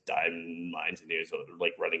think it was diamond mines, and he was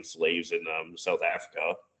like running slaves in South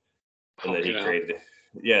Africa, and then he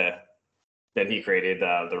created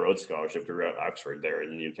the Rhodes Scholarship to Oxford there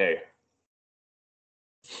in the UK.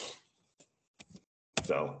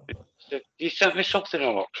 So you sent me something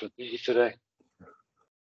on Oxford today.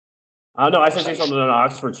 No, I sent you something on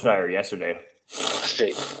Oxfordshire yesterday.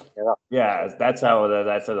 See, yeah, that's how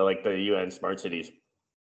like the UN smart cities.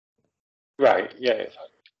 Right. Yeah.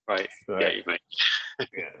 Right. Yeah, you make.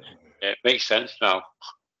 It makes sense now.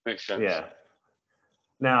 Makes sense. Yeah.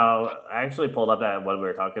 Now, I actually pulled up that what we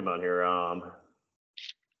were talking about here.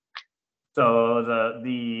 So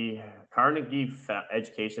the Carnegie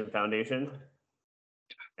Education Foundation,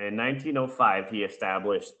 in 1905, he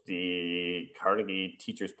established the Carnegie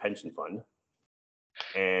Teachers Pension Fund,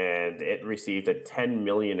 and it received a $10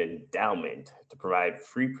 million endowment to provide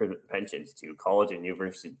free pensions to college and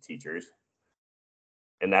university teachers.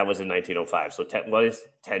 And that was in 1905. So what is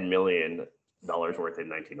 $10 million worth in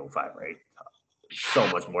 1905, right? So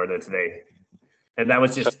much more than today. And that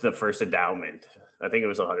was just the first endowment. I think it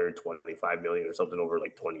was 125 million or something over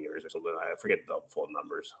like 20 years or something. I forget the full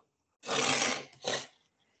numbers.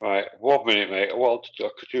 Right, 1 minute, mate. Well, I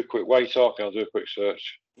could do a quick. While you're talking, I'll do a quick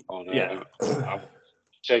search on. I'll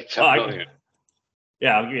say 10 million.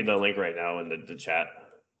 I'll give you the link right now in the chat.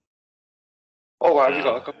 Oh, have you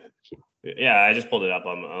got? Yeah, I just pulled it up.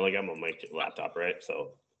 I'm on my laptop, right?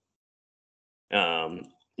 So,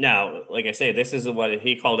 now, like I say, this is what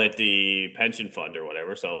he called it, the pension fund or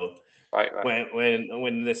whatever. So, right.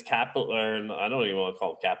 When this capital, or I don't even want to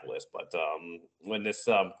call it capitalist, but when this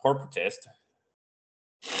corporatist,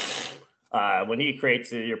 when he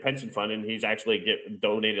creates your pension fund, and he's actually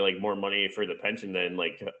donated like more money for the pension than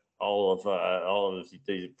like all of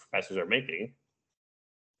the professors are making.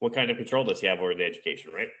 What kind of control does he have over the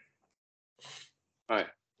education, right? Right.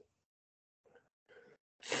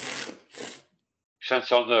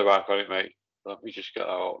 Sense on there, I've got it, mate. Let me just get that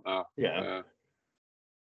out now. Yeah.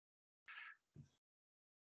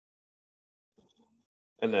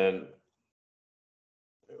 And then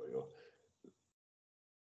there we go.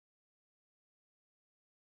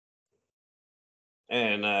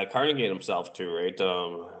 And Carnegie himself too, right?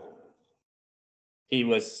 He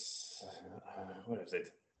was what is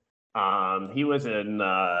it? He was in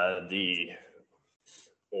the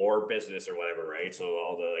ore business or whatever, right? So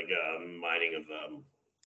all the mining of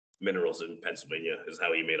minerals in Pennsylvania is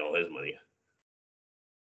how he made all his money.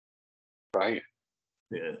 Right.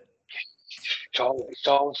 Yeah. It's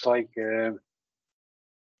almost like the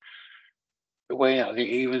way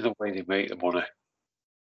even the way they make the money.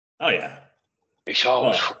 Oh yeah. It's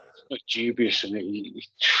always dubious, and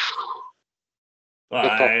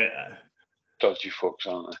dodgy fucks,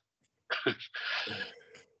 aren't they?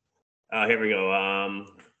 Here we go.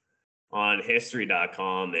 On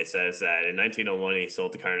history.com, it says that in 1901, he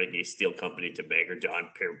sold the Carnegie Steel Company to banker John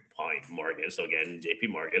Pierpont Morgan. So again, J.P.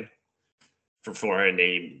 Morgan, for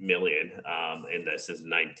 $480 million. And this is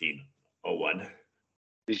 19 01.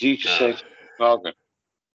 Did you just say Morgan?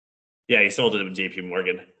 Yeah, he sold it to JP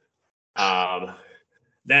Morgan.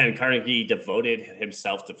 Then Carnegie devoted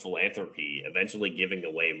himself to philanthropy, eventually giving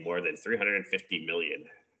away more than $350 million.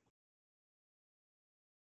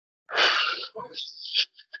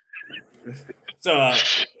 So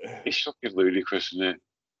it's fucking ludicrous, isn't it?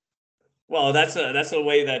 Well, that's the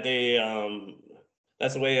way that they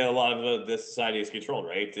that's the way a lot of this society is controlled,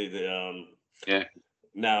 right? Yeah.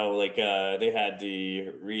 Now, like they had the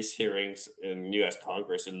Reese hearings in U.S.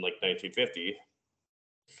 Congress in like 1950,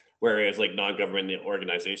 whereas like non-government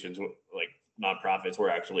organizations, like nonprofits, were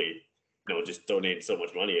actually just donating so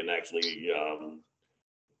much money and actually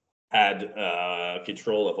had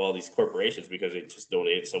control of all these corporations because they just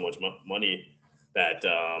donated so much money that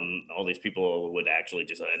all these people would actually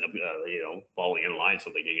just end up, falling in line so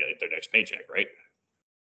they can get their next paycheck, right?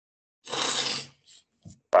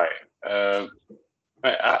 Right.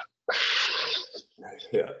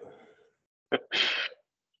 Yeah.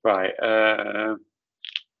 Right.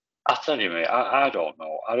 I'll tell you, mate. I don't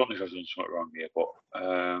know. I don't know if I've done something wrong here, but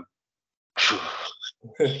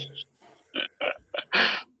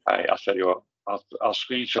I'll tell you what. I'll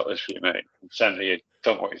screenshot this for you, mate, and send it you.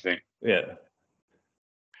 Tell me what you think. Yeah.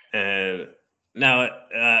 And now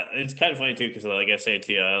it's kind of funny too, because like I say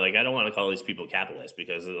to you, like I don't want to call these people capitalists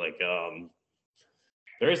because like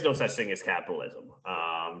there is no such thing as capitalism.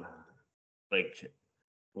 Like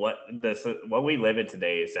what we live in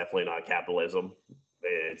today is definitely not capitalism.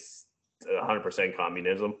 It's 100%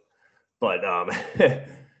 communism. But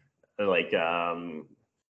like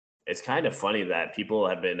it's kind of funny that people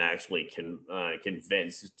have been actually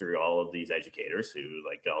convinced through all of these educators who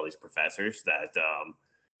like all these professors that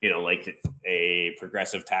like a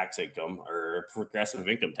progressive tax income or progressive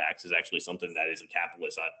income tax is actually something that is a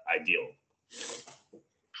capitalist ideal.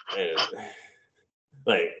 And,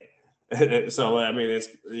 like, so I mean, it's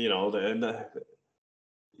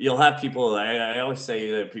you'll have people. I always say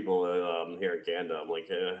that people here in Canada, I'm like,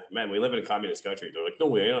 man, we live in a communist country. They're like, no,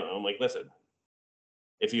 we don't. I'm like, listen,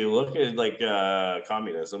 if you look at like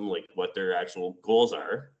communism, like what their actual goals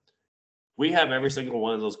are, we have every single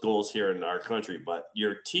one of those goals here in our country, but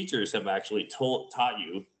your teachers have actually taught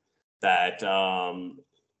you that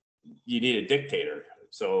you need a dictator.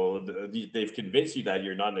 So they've convinced you that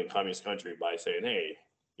you're not in a communist country by saying, hey,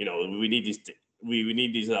 we need these. We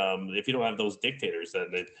need these. If you don't have those dictators,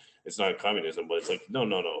 then it's not communism. But it's like, no.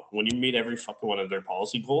 When you meet every fucking one of their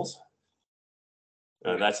policy goals,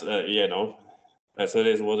 that's that's it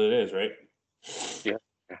is what it is, right? Yeah.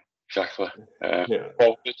 Exactly. Yeah.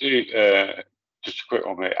 Well, just a quick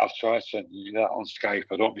one, mate. I've tried sending you that on Skype.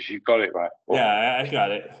 I don't know if you've got it right. Yeah, I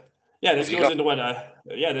got it. Yeah, this goes into what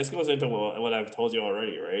I've told you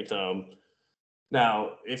already, right?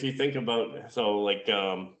 Now, if you think about so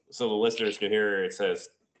the listeners can hear it says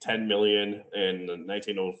 10 million in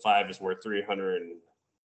 1905 is worth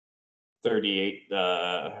 338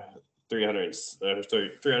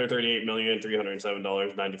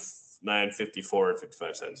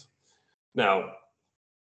 $338,307,954.55. Now,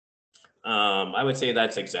 I would say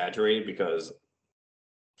that's exaggerated because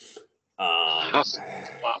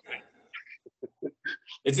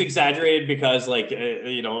it's exaggerated because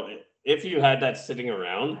if you had that sitting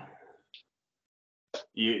around,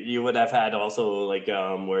 you would have had also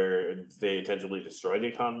where they intentionally destroyed the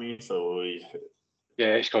economy. So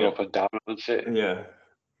it's gone up and down, hasn't it? Yeah.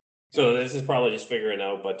 So this is probably just figuring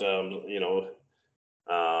out, but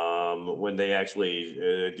when they actually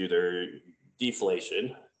do their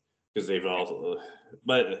deflation, because they've also,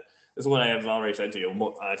 but this is what I have already said to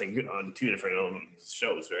you. I think on 2 different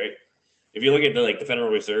shows, right? If you look at the Federal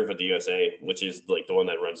Reserve of the USA, which is like the one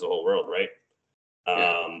that runs the whole world, right?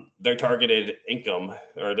 Their targeted income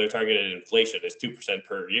or their targeted inflation is 2%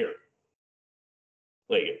 per year.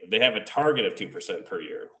 Like they have a target of 2% per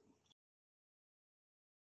year.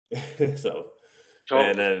 So,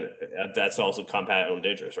 and then that's also compound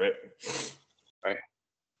interest, right? Right.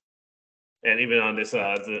 And even on this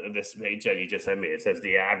this page that you just sent me, it says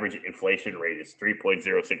the average inflation rate is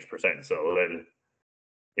 3.06%. So then,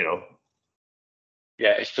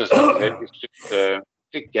 yeah, it's just a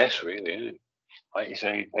big guess, really, isn't it? Like you're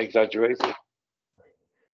saying, exaggerated.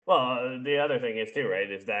 Well, the other thing is too,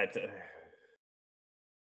 right? Is that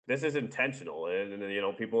this is intentional, and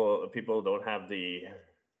people don't have the.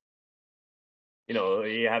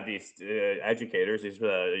 You have these educators, these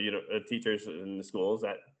teachers in the schools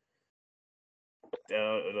that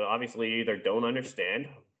obviously either don't understand.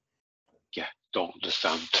 Yeah, don't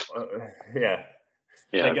understand. Yeah.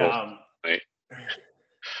 Right.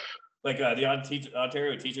 The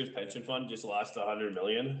Ontario Teachers Pension Fund just lost $100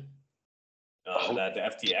 million that the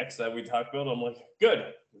FTX that we talked about. I'm like, good.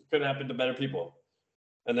 It could happen to better people.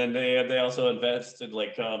 And then they also invested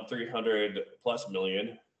like 300 plus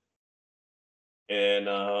million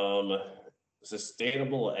in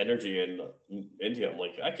sustainable energy in India. I'm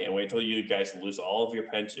like, I can't wait till you guys lose all of your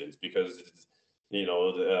pensions because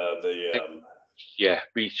yeah,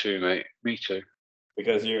 me too, mate. Me too.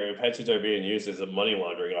 Because your pensions are being used as a money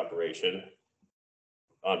laundering operation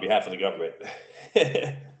on behalf of the government.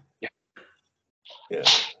 Yeah. Yeah.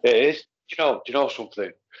 It is. Do you know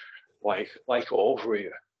something? Like over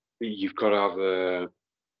here, you've got to have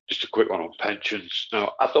just a quick one on pensions.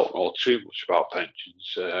 Now, I don't know too much about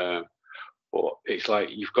pensions, but it's like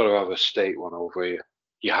you've got to have a state one over here.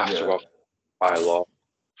 You have to have by law.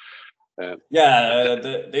 They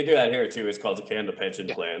do that here too. It's called the Canada Pension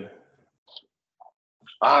Plan.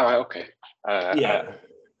 All right, okay.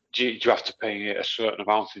 Do you have to pay a certain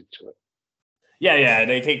amount into it? Yeah,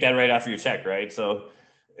 they take that right off your check, right? So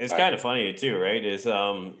it's kind of funny too, right? It's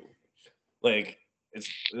like it's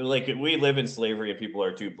like we live in slavery and people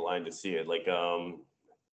are too blind to see it. Like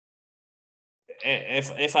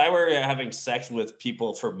if I were having sex with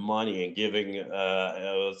people for money and giving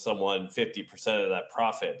someone 50% of that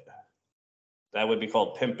profit, that would be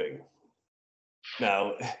called pimping.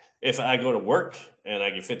 Now, if I go to work and I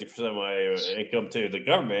give 50% of my income to the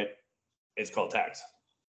government, it's called tax.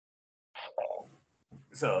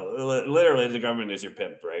 So literally, the government is your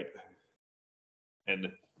pimp, right?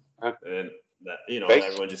 And that,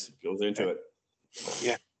 everyone just goes into it.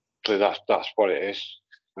 Yeah, so that's what it is,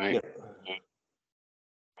 right?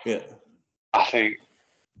 Yeah. I think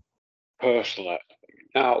personally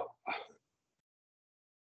now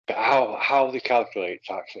how they calculate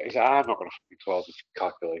tax. I'm not going to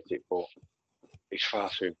calculate it, but it's far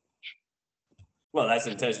too much. Well, that's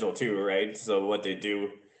intentional too, right? So what they do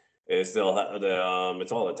is they'll have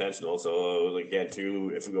it's all intentional. So again,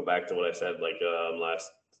 too, if we go back to what I said, like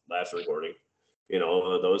last recording,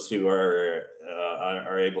 those who are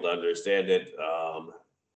able to understand it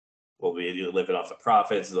will be living off the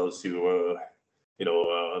profits. Those who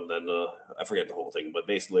and then I forget the whole thing, but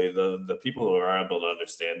basically the people who are able to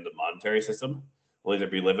understand the monetary system will either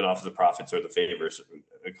be living off the profits or the favors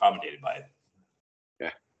accommodated by it.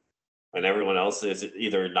 Yeah. And everyone else is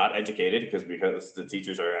either not educated because the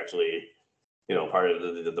teachers are actually, part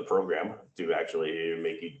of the program to actually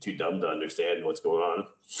make you too dumb to understand what's going on,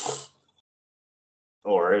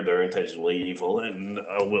 or they're intentionally evil and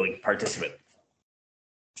a willing participant.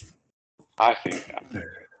 I think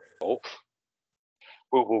both.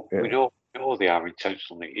 Well, we know they are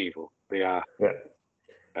intentionally evil. They are.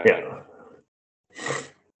 Yeah.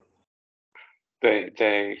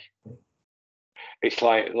 They. It's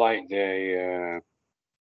like they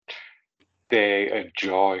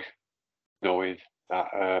enjoy knowing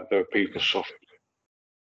that there are people suffering.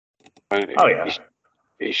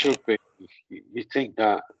 It should be. You think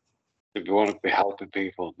that if you want to be helping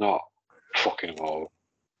people, not fucking them over.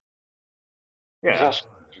 Yeah.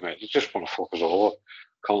 You just want to fuck us all up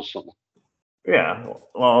constantly. Yeah.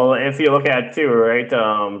 Well, if you look at too, right?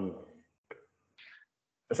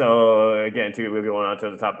 So again, too, we're going on to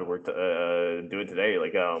the topic we're doing today.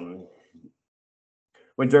 Like,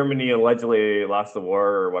 when Germany allegedly lost the war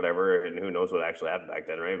or whatever, and who knows what actually happened back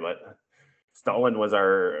then, right? But Stalin was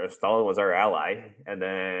our ally, and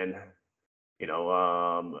then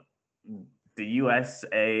the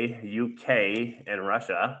USA, UK, and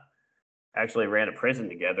Russia actually ran a prison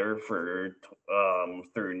together for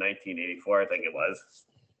through 1984, I think it was,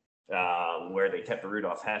 where they kept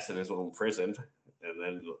Rudolf Hess in his own prison, and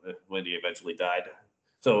then when he eventually died.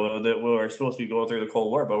 So that we were supposed to be going through the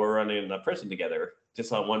Cold War, but we're running a prison together,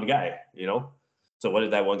 just on one guy, So what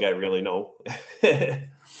did that one guy really know?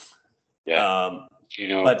 Yeah.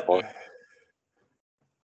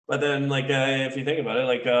 But then, like, if you think about it,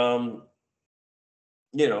 like,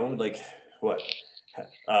 like what?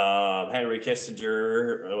 Henry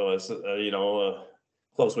Kissinger was,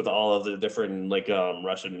 close with all of the different, like,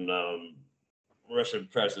 Russian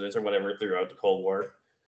presidents or whatever throughout the Cold War.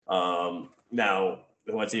 Now,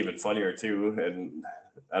 what's even funnier too, and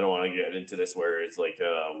I don't want to get into this where it's like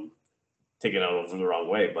taken out of the wrong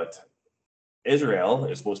way, but Israel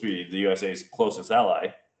is supposed to be the USA's closest ally,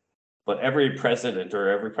 but every president or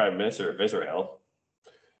every prime minister of Israel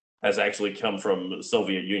has actually come from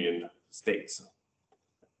Soviet Union states.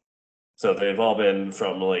 So they've all been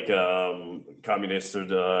from like communist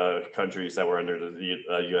countries that were under the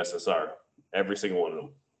USSR. Every single one of them.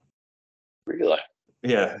 Really?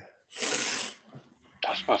 Yeah.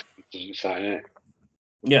 That's my sign, isn't it?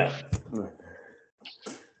 Yeah.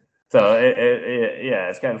 So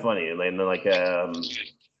it's kind of funny. And then like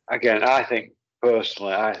again, I think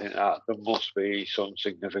personally, I think that there must be some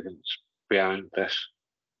significance behind this.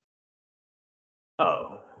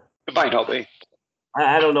 Oh, It might not be.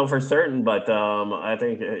 I don't know for certain, but I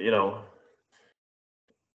think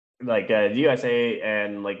like the USA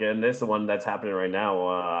and and this is the one that's happening right now.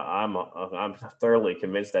 I'm thoroughly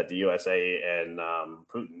convinced that the USA and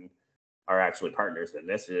Putin are actually partners in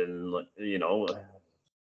this. And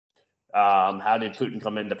how did Putin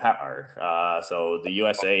come into power? So the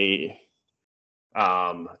USA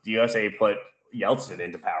put Yeltsin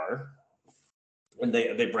into power, and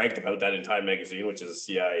they bragged about that in Time magazine, which is a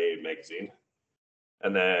CIA magazine.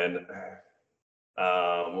 And then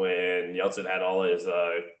when Yeltsin had all his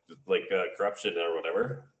corruption or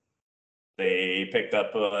whatever, they picked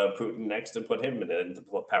up Putin next and put him into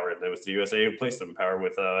power. And it was the USA who placed him in power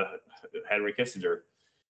with Henry Kissinger.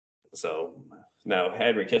 So now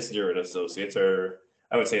Henry Kissinger and associates are,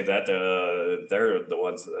 I would say that they're the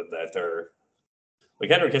ones that are like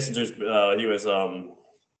Henry Kissinger's.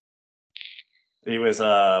 He was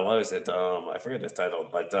what is it? I forget his title,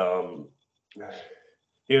 but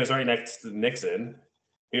he was right next to Nixon.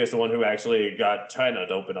 He was the one who actually got China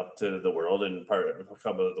to open up to the world and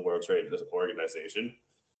become the World Trade Organization.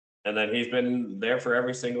 And then he's been there for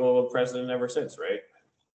every single president ever since, right?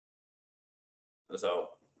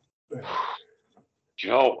 So,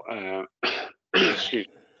 Joe, excuse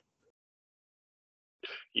me.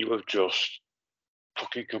 You have just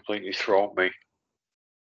fucking completely thrown me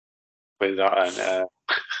with that, and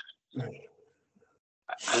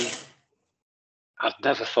I'd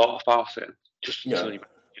never thought about it. Just until you mentioned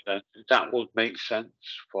it. That would make sense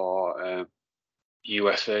for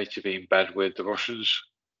USA to be in bed with the Russians.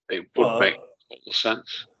 It would make total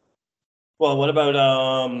sense. Well, what about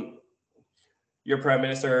your Prime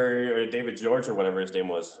Minister David George or whatever his name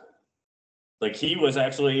was? Like he was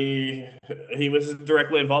directly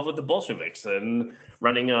involved with the Bolsheviks and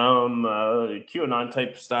running QAnon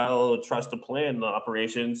type style trust and plan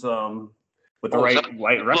operations with the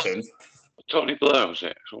white Russians. Tony Blair was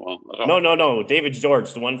it? No. David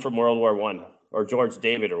George, the one from World War I, or George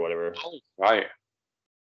David or whatever. Oh, right.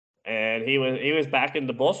 And he was backing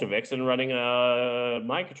the Bolsheviks and running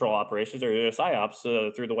mind control operations or psyops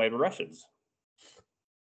through the white Russians.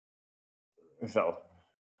 So,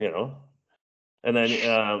 and then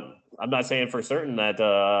I'm not saying for certain that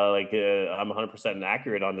I'm 100%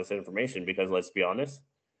 accurate on this information, because let's be honest,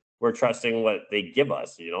 we're trusting what they give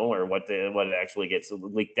us, or what actually gets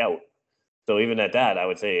leaked out. So even at that, I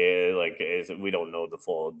would say we don't know the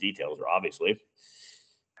full details, obviously.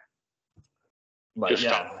 But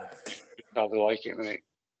just probably like it, mate.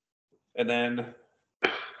 And then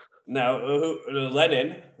now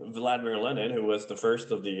Vladimir Lenin, who was the first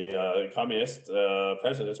of the communist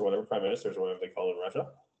presidents or whatever, prime ministers or whatever they call it in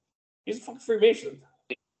Russia, he's a fucking Freemason.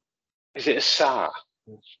 Is it a Tsar?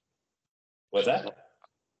 What's that?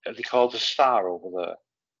 Are they called the Tsar over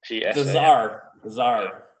there? The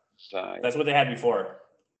Tsar. That's what they had before.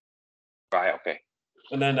 Right, okay.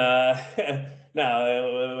 And then now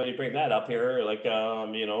when you bring that up here,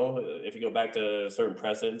 if you go back to certain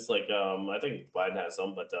presidents, I think Biden has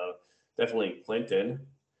some, but definitely Clinton,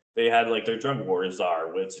 they had their drug war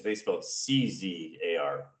czar, which they spelled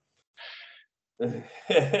CZAR.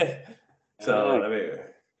 So I mean,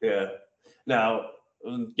 yeah. Now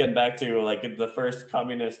getting back to the first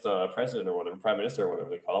communist president or whatever, prime minister or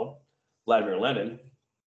whatever they call him, Vladimir Lenin.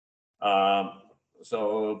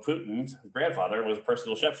 So Putin's grandfather was a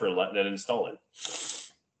personal chef for Lenin and Stalin.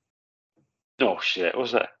 No shit,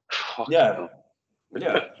 was it? Yeah.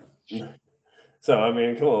 So I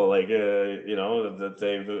mean, cool. The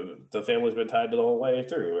family's been tied to the whole way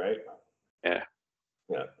through, right? Yeah.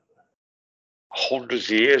 Yeah. Hundreds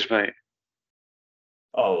of years, mate.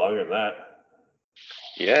 Oh, longer than that.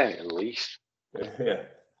 Yeah, at least. Yeah.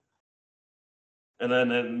 And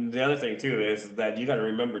then the other thing too is that you got to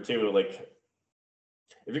remember too,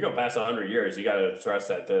 if you go past 100 years, you got to trust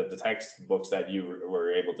that the textbooks that you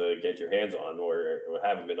were able to get your hands on or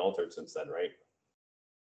haven't been altered since then, right?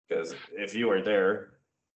 Because if you were there,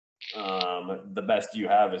 the best you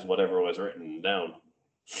have is whatever was written down.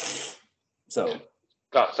 So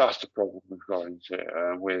that's the problem we've got into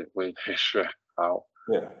with history. How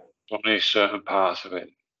only certain parts of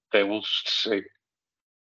it they want us to see.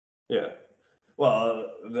 Yeah. Well,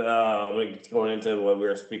 going into what we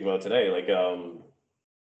were speaking about today,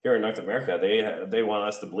 here in North America, they want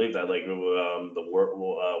us to believe that the World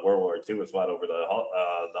War II was fought over the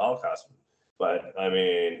Holocaust, but I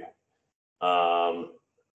mean,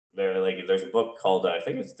 there's a book called I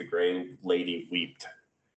think it's The Grey Lady Wept.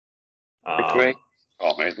 The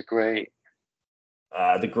Grey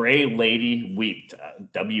The Gray Lady Weeped,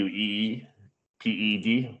 WEEPED.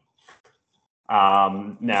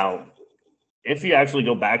 Now, if you actually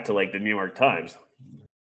go back to like the New York Times,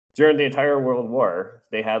 during the entire World War,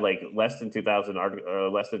 they had like less than 2,000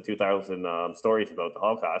 stories about the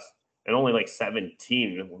Holocaust, and only like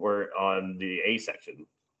 17 were on the A section.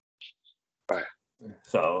 Right.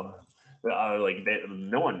 So,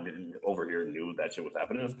 no one over here knew that shit was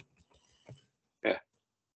happening. Yeah.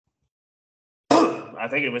 I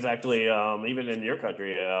think it was actually even in your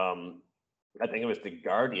country. I think it was the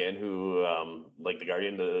Guardian who,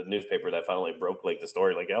 the newspaper that finally broke like the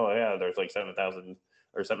story. Like, oh yeah, there's like 7,000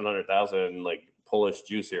 or 700,000 like Polish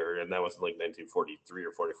Jews here, and that was like 1943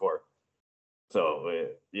 or 44. So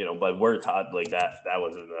but we're taught like that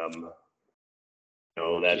was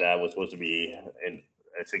that was supposed to be a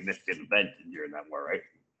significant event during that war, right?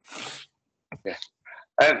 Yeah.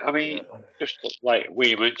 I mean, just like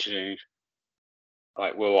we mentioned,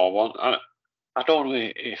 like World War One. I don't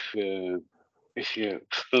know if you're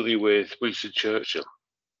familiar with Winston Churchill.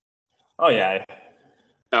 Oh yeah.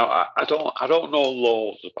 Now I don't know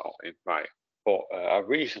loads about him, right? But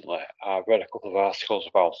recently I read a couple of articles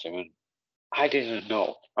about him, and I didn't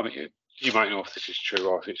know. I mean, you might know if this is true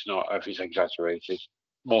or if it's not, if it's exaggerated.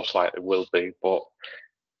 Most likely will be, but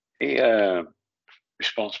he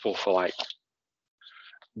responsible for like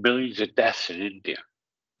millions of deaths in India.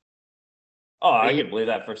 Oh, I can believe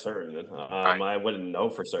that for certain. I wouldn't know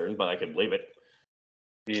for certain, but I can believe it.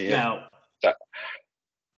 Yeah.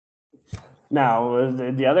 Now,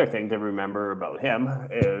 the other thing to remember about him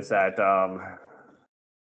is that,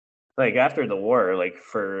 like after the war, like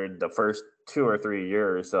for the first 2 or 3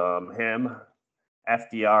 years, him,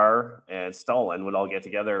 FDR, and Stalin would all get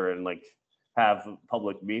together and like have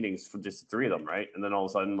public meetings for just the three of them, right? And then all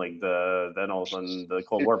of a sudden, the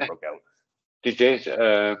Cold War broke out. They did,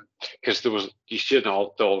 because there was, you see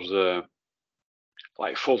all those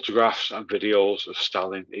like photographs and videos of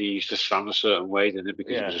Stalin. He used to stand a certain way, didn't he?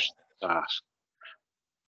 Because he was just ass.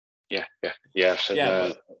 Yeah.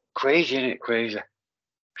 So crazy, isn't it? Crazy.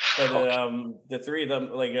 But the three of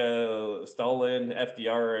them, like Stalin,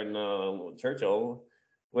 FDR, and Churchill,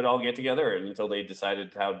 would all get together until they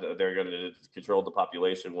decided how they're going to control the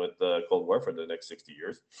population with the Cold War for the next 60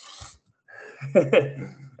 years.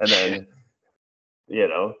 And then,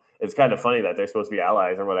 it's kind of funny that they're supposed to be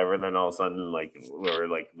allies or whatever, and then all of a sudden, like, we're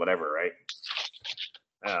like, whatever, right?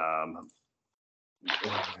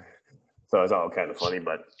 So it's all kind of funny,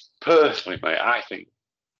 but personally, mate, I think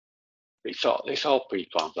it's all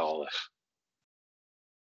pre-planned. All this.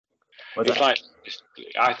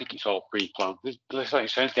 I think it's all pre-planned. It's like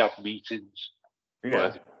saying they have meetings.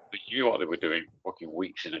 Yeah. They knew what they were doing fucking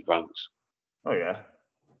weeks in advance. Oh yeah.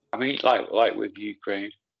 I mean, like with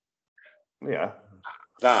Ukraine. Yeah.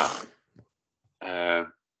 That.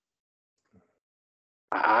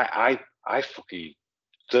 I fucking,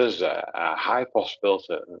 there's a high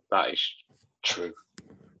possibility that is true.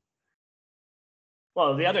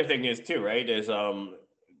 Well, the other thing is too, right? Is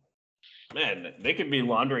man, they could be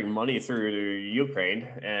laundering money through Ukraine,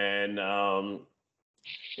 and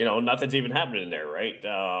nothing's even happening there, right?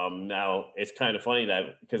 Now it's kind of funny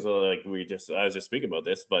that because like I was just speaking about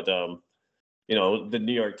this, but the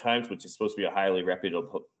New York Times, which is supposed to be a highly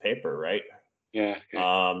reputable paper, right? Yeah.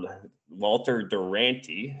 Walter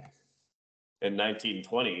Duranty in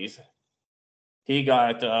 1920s, he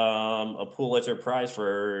got a Pulitzer Prize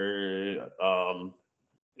for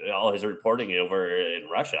all his reporting over in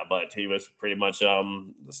Russia, but he was pretty much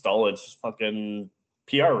Stalin's fucking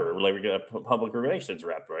PR, like public relations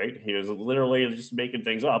rep, right? He was literally just making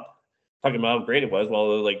things up, talking about how great it was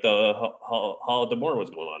while like the Holodomor was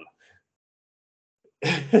going on.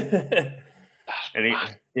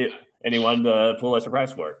 and he won the Pulitzer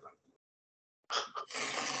Prize for it.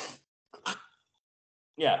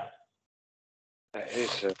 Yeah.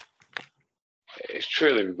 It's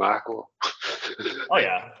truly remarkable. Oh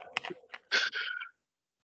yeah.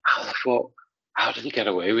 How did he get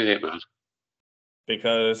away with it, man?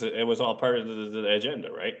 Because it was all part of the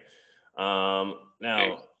agenda, right?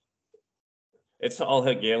 Now, it's all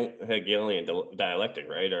Hegelian dialectic,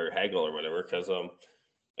 right? Or Hegel or whatever. Because,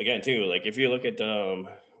 again, too, like if you look at like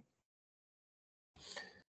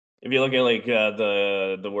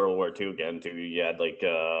the World War II again, too, you had like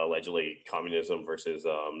allegedly communism versus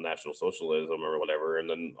National Socialism or whatever, and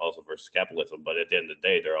then also versus capitalism. But at the end of the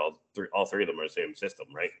day, they're all three of them are the same system,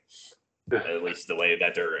 right? At least the way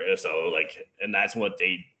that they're and that's what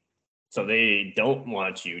they don't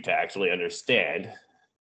want you to actually understand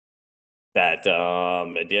that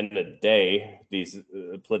at the end of the day, these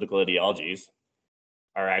political ideologies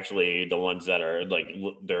are actually the ones that are like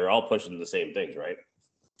they're all pushing the same things, right?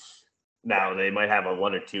 Now they might have a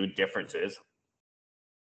one or two differences,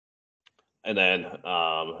 and then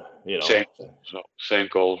same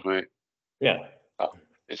goals, mate. Yeah,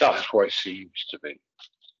 that's what it seems to be.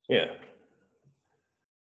 Yeah.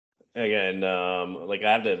 Again, like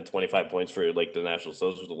I have the 25 points for like the National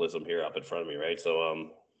Socialism here up in front of me, right? So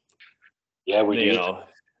yeah, we you do. know,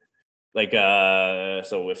 like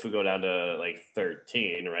so if we go down to like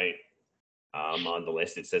 13, right? On the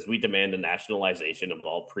list, it says we demand the nationalization of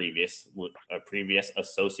all previous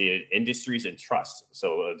associated industries and trusts.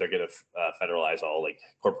 So they're going to federalize all like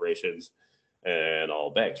corporations and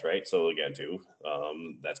all banks, right? So again, too,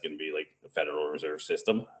 that's going to be like the Federal Reserve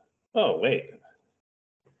System. Oh wait,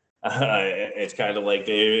 it's kind of like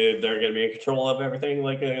they're going to be in control of everything,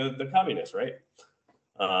 like the communists, right?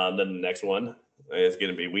 Then the next one is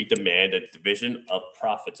going to be we demand a division of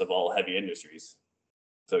profits of all heavy industries.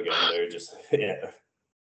 So again, they're just yeah.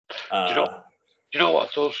 Do you know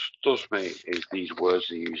what does mate is these words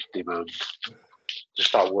they use, demand.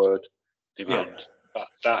 Just that word, demand. Yeah.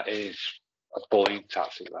 That is a bullying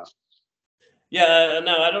tactic. That. Yeah,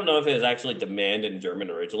 no, I don't know if it's actually demand in German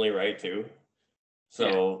originally, right? Too.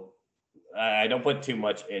 So I don't put too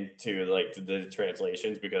much into like the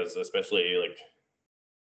translations because, especially like,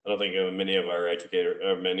 I don't think many of our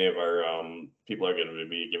people are going to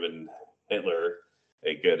be giving Hitler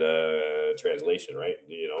a good translation, right?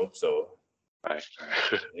 So. Right.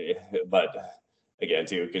 But again,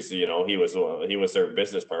 too, because he was their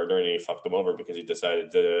business partner and he fucked them over because he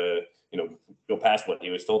decided to go past what he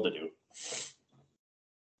was told to do.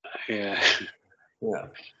 Yeah. Yeah.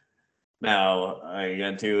 Now,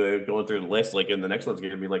 again, too, going through the list, like in the next one's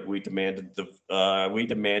going to be like we demand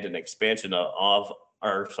an expansion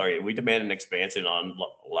we demand an expansion on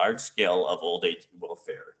large scale of old age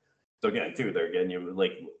welfare. So again, too, they're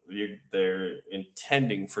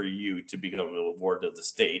intending for you to become a ward of the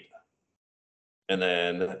state, and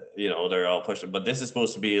then they're all pushing. But this is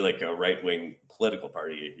supposed to be like a right wing political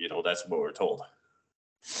party. That's what we're told.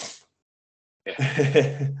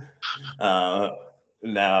 Yeah.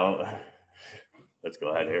 Now, let's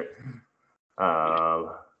go ahead here.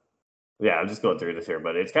 Yeah, I'm just going through this here,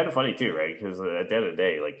 but it's kind of funny too, right? Because at the end of the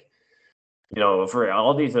day, like for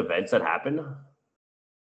all these events that happen.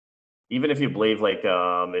 Even if you believe, like,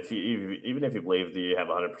 even if you believe that you have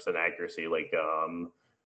 100% accuracy, like,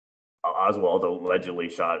 Oswald allegedly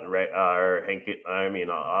shot,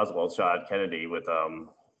 Oswald shot Kennedy with, from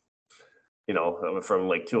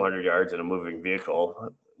like 200 yards in a moving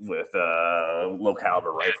vehicle with a low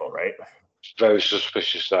caliber rifle, right? Very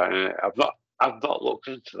suspicious that. I've not looked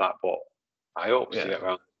into that, but I hope to get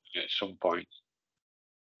around to it at some point.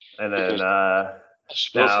 And then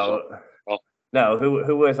now,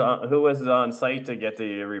 who was on site to get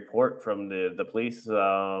the report from the police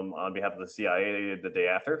on behalf of the CIA the day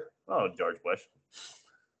after? Oh, George Bush.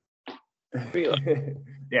 Really?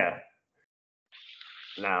 Yeah.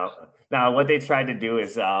 Now, what they tried to do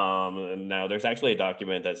is now there's actually a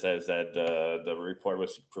document that says that the report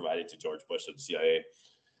was provided to George Bush of the CIA.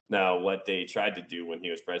 Now, what they tried to do when he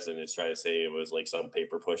was president is try to say it was like some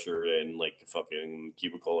paper pusher in like fucking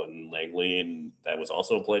cubicle in Langley, and that was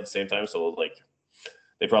also employed at the same time. So like,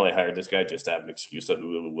 they probably hired this guy just to have an excuse on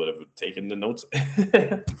who would have taken the notes.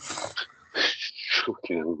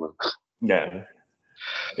 Yeah.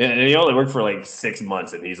 And he only worked for like 6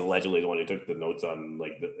 months, and he's allegedly the one who took the notes on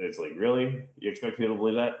like. It's like, really? You expect people to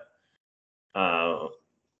believe that?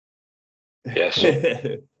 Yes.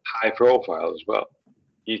 High profile as well.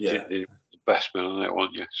 You think the best man on it,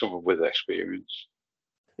 weren't you? Someone with experience.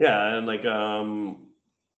 Yeah, and like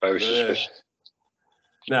very suspicious.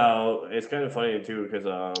 Now it's kind of funny too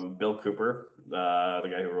because Bill Cooper, the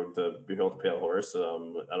guy who wrote the Behold the Pale Horse, I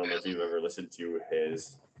don't know if you've ever listened to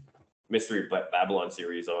his Mystery Babylon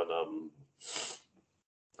series on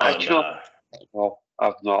I've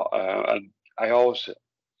not, and I always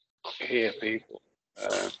hear people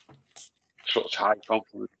such high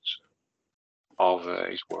compliments of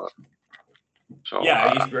his work. So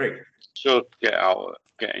he's great. So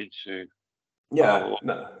get into.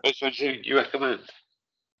 Which one do you recommend?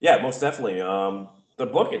 Yeah, most definitely. The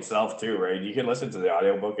book itself too, right? You can listen to the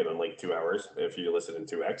audiobook in like 2 hours if you listen in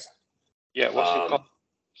 2x. Yeah, what's it called?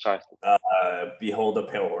 Sorry. Behold the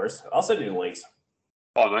Pale Horse. I'll send you the links.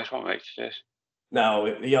 Oh, nice one, mate. Yes. Now,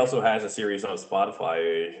 he also has a series on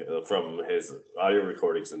Spotify from his audio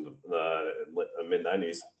recordings in the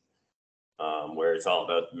mid-90s, where it's all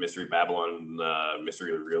about Mystery Babylon,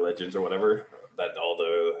 Mystery Religions or whatever, that all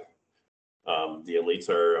the elites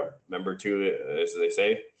are a member to, as they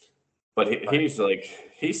say. But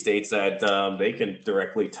he states that they can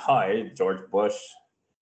directly tie George Bush,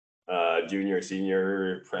 Junior,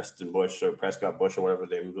 Senior, Preston Bush or Prescott Bush or whatever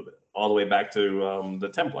they moved all the way back to the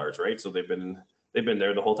Templars, right? So they've been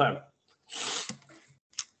there the whole time.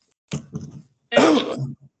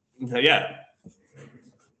 Yeah.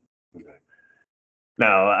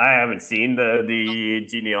 Now I haven't seen the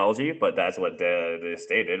genealogy, but that's what they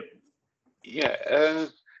stated. Yeah.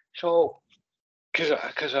 So,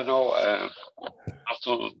 because I know I've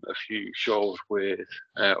done a few shows with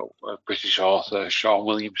a British author, Sean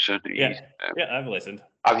Williamson. Yeah, I've listened.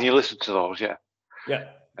 Have you listened to those? Yeah.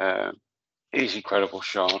 Yeah. He's incredible,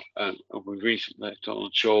 Sean. And we recently done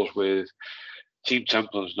shows with Team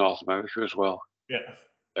Templars North America as well.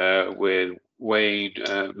 Yeah. With Wayne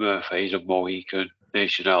Murphy, and Mohican,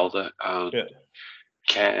 Nation Elder, and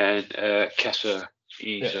Ken Kesser.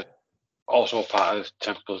 He's also part of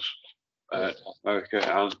Templars North America.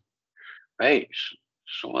 And mate,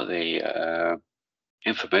 some of the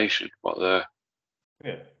information, what they're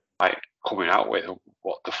like coming out with,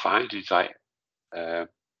 what the findings like,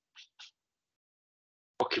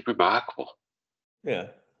 fucking remarkable. Yeah.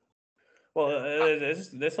 Well,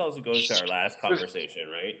 this also goes to our last conversation,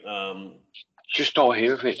 right? Just don't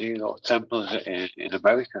hear of it, you know, Templars in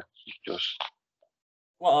America. Just.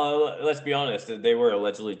 Well, let's be honest. They were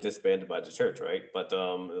allegedly disbanded by the church, right? But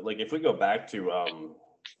like if we go back to our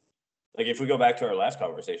last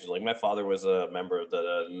conversation, like my father was a member of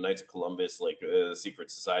the Knights of Columbus, like secret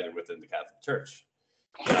society within the Catholic Church.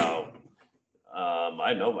 Now,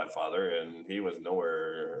 I know my father, and he was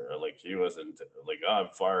nowhere like he wasn't like I'm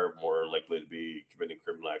far more likely to be committing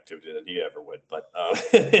criminal activity than he ever would. But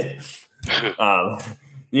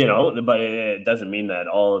you know, but it doesn't mean that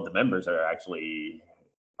all of the members are actually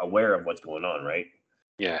aware of what's going on, right?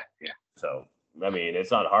 Yeah. So I mean,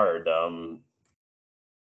 it's not hard.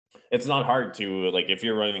 It's not hard to, like, if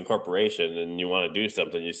you're running a corporation and you want to do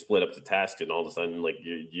something, you split up the task, and all of a sudden, like,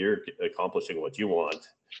 you're accomplishing what you want,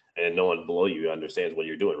 and no one below you understands what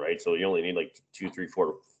you're doing, right? So you only need like 2, 3,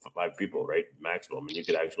 4, 5 people, right, maximum, and you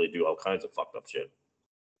could actually do all kinds of fucked up shit.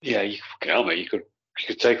 Yeah, you could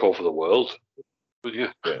take over the world.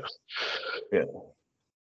 Yeah.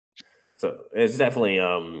 So it's definitely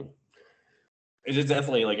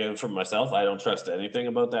like, for myself, I don't trust anything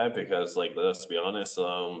about that because, like, let's be honest,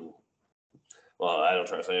 well, I don't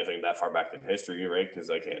trust anything that far back in history, right? Because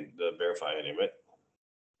I can't verify any of it.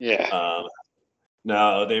 Yeah.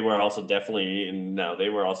 No, they were also definitely.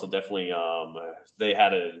 They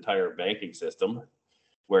had an entire banking system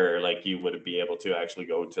where, like, you would be able to actually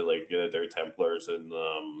go to like their Templars and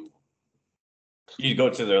you go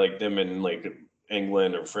to them in like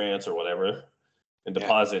England or France or whatever, and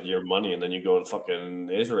deposit your money, and then you go to fucking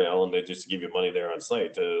Israel, and they just give you money there on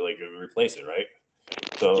site to like replace it, right?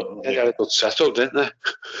 So they got it settled, didn't they?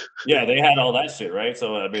 Yeah, they had all that shit, right?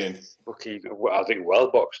 So I mean, I think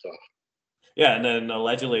well-boxed stuff. Yeah, and then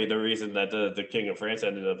allegedly the reason that the King of France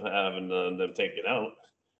ended up having them taken out,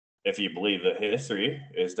 if you believe the history,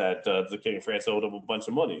 is that the King of France owed him a bunch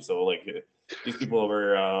of money. So like these people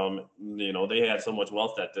were, they had so much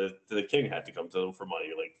wealth that the king had to come to them for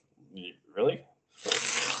money. Like, really?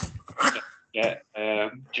 Yeah.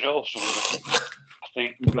 Do you know something? I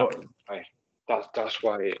think that's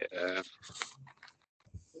why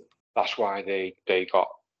they got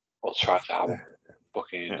or tried to have him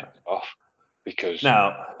fucking off, because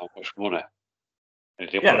now how much money.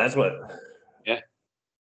 That's what.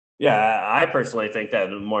 Yeah, I personally think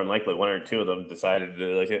that more than likely one or two of them decided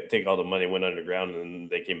to take all the money, went underground, and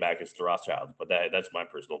they came back as the Rothschilds. But that's my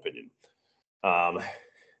personal opinion. I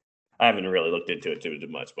haven't really looked into it too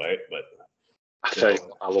much, but I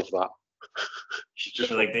love that.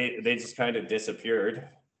 Just like they just kind of disappeared,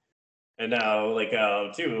 and now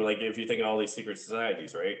too, like if you think of all these secret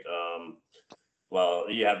societies, right?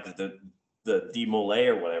 Well, you have the Demolay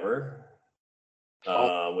or whatever.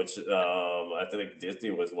 Which I think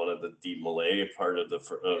Disney was one of the Demolay, part of the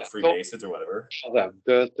Freemasons or whatever.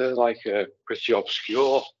 They're like pretty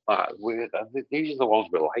obscure, weird. And these are the ones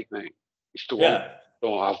we like, mate. It's the ones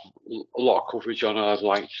don't have a lot of coverage on. I'd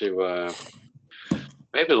like to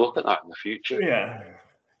maybe look at that in the future. Yeah.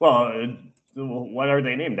 Well, what are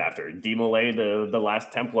they named after? Demolay, the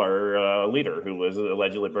last Templar leader who was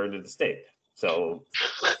allegedly burned at the stake. So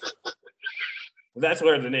that's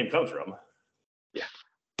where the name comes from. Yeah.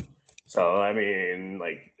 So I mean,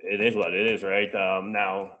 like, it is what it is, right?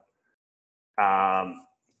 Now,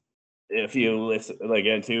 if you listen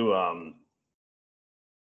again to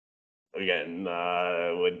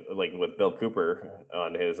with Bill Cooper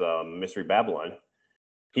on his Mystery Babylon,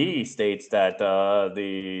 He states that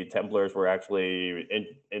the Templars were actually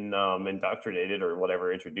indoctrinated or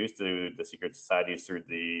whatever, introduced to the secret societies through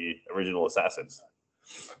the original assassins.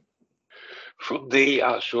 From the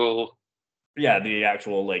actual, Yeah, the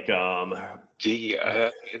actual the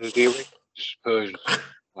original Persians.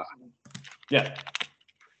 yeah,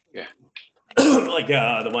 Yeah. like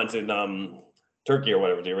the ones in Turkey or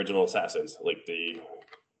whatever, the original assassins,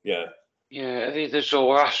 Yeah, the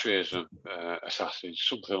Zoroastrianism assassins,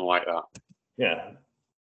 something like that. Yeah.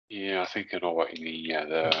 Yeah, I think I know what you mean. Yeah,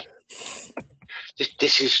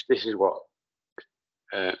 this is what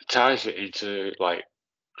ties it into like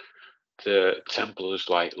the Templars,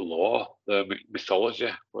 like lore, the mythology,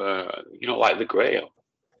 like the Grail.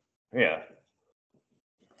 Yeah.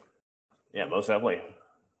 Yeah, most definitely.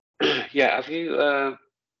 Yeah,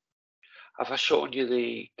 have I shown you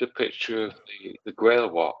the picture of the Grail?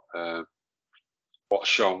 What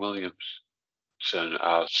Sean Williamson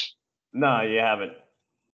has? No, you haven't.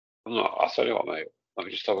 I'll tell you what, mate. Let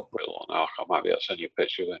me just have a quick look now. I might be able to send you a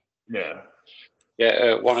picture of it. Yeah.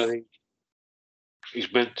 Yeah, one of his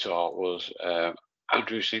mentor was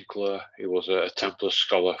Andrew Sinclair. He was a Templar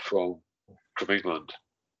scholar from England,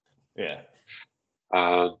 Yeah.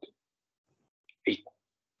 and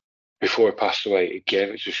before he passed away, he gave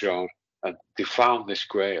it to Sean, and they found this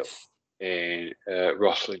Grail in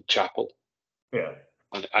Rosslyn Chapel. Yeah.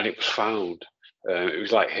 And it was found. It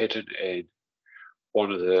was like hidden in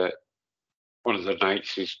one of the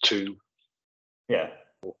knights' tomb. Yeah.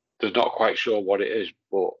 They're not quite sure what it is,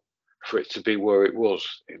 but for it to be where it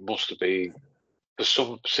was, it must have been for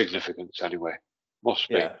some significance anyway. Must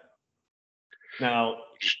be. Yeah. Now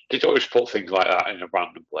They don't just put things like that in a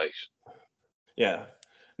random place. Yeah.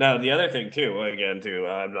 Now the other thing too, again, too,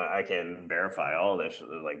 I can verify all this,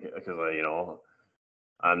 because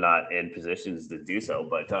I'm not in positions to do so.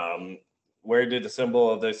 But where did the symbol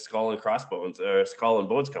of the skull and crossbones, or skull and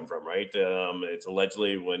bones, come from? Right? It's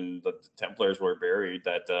allegedly when the Templars were buried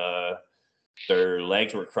that their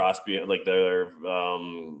legs were crossed, like their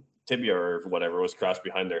tibia or whatever was crossed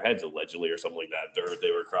behind their heads, allegedly, or something like that.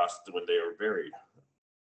 They were crossed when they were buried.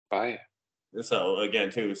 Right. So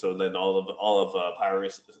again, too. So then all of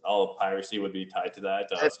piracy would be tied to that.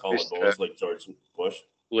 Skull and Bones, like George Bush.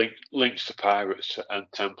 Links to pirates and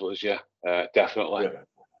Templars, yeah, definitely.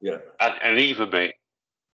 Yeah. And even, mate,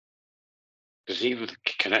 there's even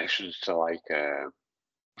connections to like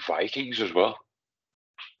Vikings as well.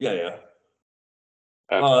 Yeah.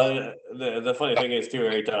 The funny thing is too,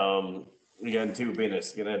 right? Again, too, being a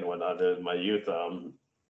skinhead and whatnot in my youth,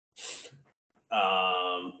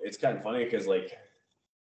 it's kind of funny because like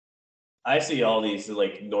I see all these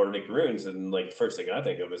like Nordic runes, and like first thing I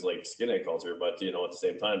think of is like skinhead culture, but at the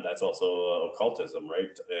same time that's also occultism,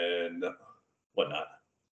 right, and whatnot.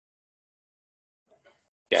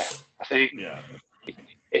 Yeah, I think. Yeah.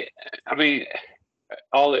 I mean,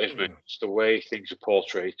 all it is, mate, it's the way things are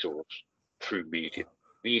portrayed to us through media.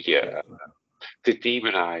 They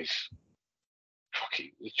demonize.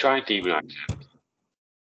 They try and demonize.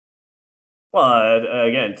 Well,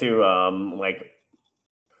 again, too,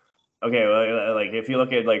 okay, well, like if you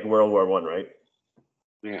look at like World War I, right?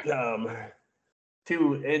 Yeah.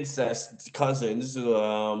 Two incest cousins,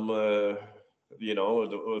 fought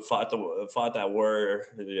that war,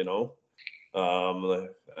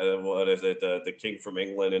 what is it? The king from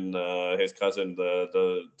England and his cousin,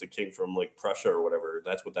 the king from like Prussia or whatever.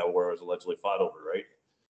 That's what that war was allegedly fought over, right?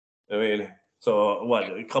 I mean, so what?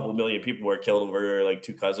 A couple million people were killed over like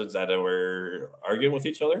two cousins that were arguing with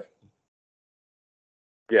each other.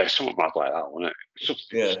 Yeah, something mad like that, wasn't it?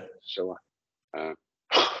 Yeah. So,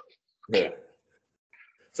 yeah.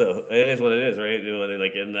 So it is what it is, right?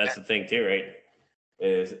 Like, and that's the thing too, right?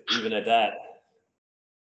 Is even at that.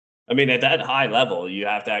 I mean, at that high level, you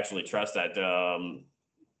have to actually trust that.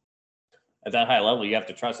 At that high level, you have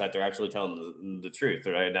to trust that they're actually telling the truth.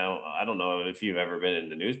 Right now, I don't know if you've ever been in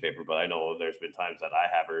the newspaper, but I know there's been times that I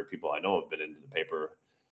have, or people I know have been in the paper.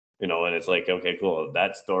 And it's like, okay, cool.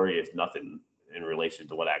 That story is nothing in relation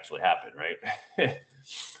to what actually happened, right?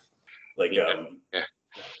 yeah,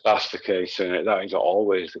 that's the case, and that is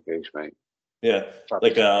always the case, mate. Yeah,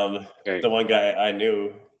 like the one guy I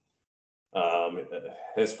knew. The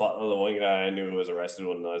one guy I knew was arrested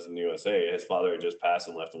when I was in the USA. His father had just passed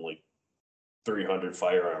and left him like 300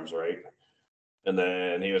 firearms, right? And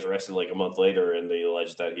then he was arrested like a month later, and they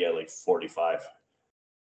alleged that he had like 45.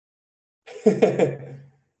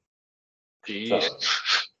 Jeez. So,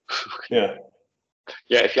 yeah.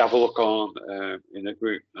 Yeah, if you have a look on in the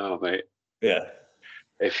group now, mate. Yeah.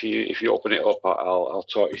 If you open it up, I'll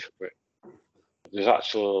talk you through it. There's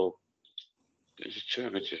two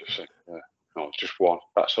images. No, just one.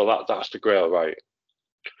 That's the Grail, right?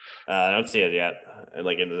 I don't see it yet.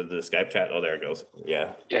 Like in the Skype chat. Oh, there it goes.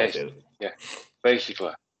 Yeah. Yeah, I see it. yeah.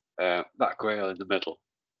 Basically, that Grail in the middle.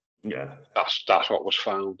 Yeah. That's what was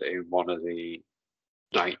found in one of the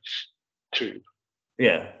knights' tomb.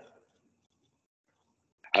 Yeah.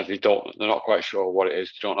 And they're not quite sure what it is.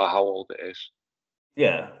 They don't know how old it is.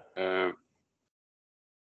 Yeah. That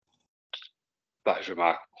is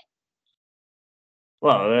remarkable.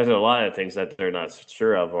 Well, there's a lot of things that they're not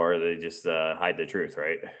sure of, or they just hide the truth,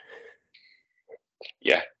 right?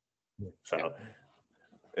 Yeah. So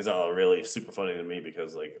it's all really super funny to me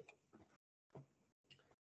because, like,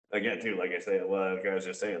 again, too, like I say, like I was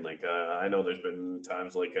just saying, like, I know there's been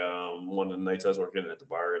times like one of the nights I was working at the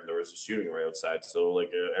bar and there was a shooting right outside. So,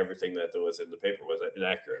 like, everything that was in the paper was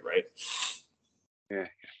inaccurate, right? Yeah.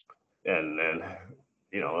 And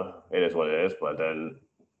you know, it is what it is. But then,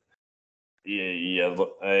 yeah,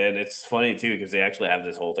 and it's funny too because they actually have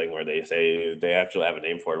this whole thing where they say they actually have a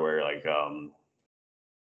name for it, where like I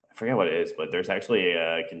forget what it is, but there's actually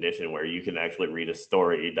a condition where you can actually read a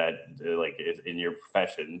story that like is in your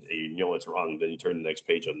profession, you know it's wrong, then you turn the next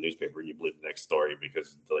page on the newspaper and you believe the next story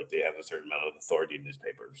because like they have a certain amount of authority in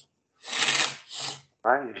newspapers.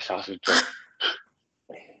 Right. It sounds interesting.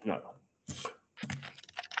 No.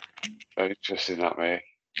 Very interesting, that, mate.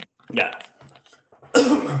 Yeah.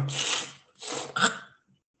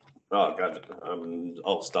 Oh god, I'm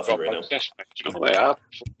all stuffy right now. Chest, you know, mate,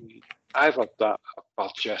 I've had that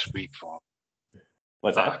bad chest week for.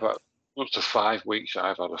 What's that? Up to 5 weeks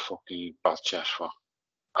I've had a fucking bad chest for.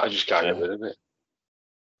 I just can't get rid of it.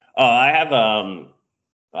 Oh, I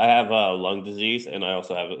have lung disease, and I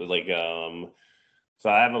also have like so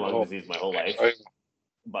I have a lung disease my whole life.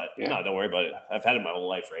 But no, don't worry about it. I've had it my whole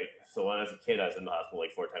life, right? So when I was a kid, I was in the hospital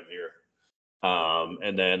like 4 times a year.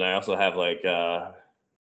 And then I also have like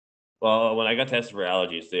well, when I got tested for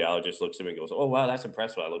allergies, the allergist looks at me and goes, "Oh wow, that's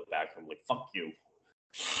impressive." I look back, I'm like, "Fuck you."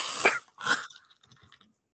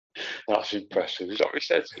 That's impressive. Is that what he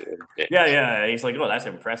said to you? Yeah. He's like, "Oh, that's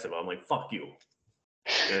impressive." I'm like, "Fuck you."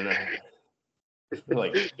 And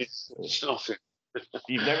like, it's nothing.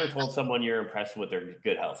 You've never told someone you're impressed with their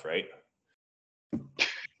good health, right?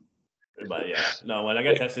 But yeah, no. When I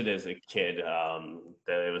got tested as a kid, that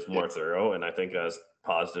it was more thorough, and I think I was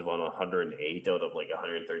positive on 108 out of like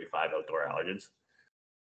 135 outdoor allergens.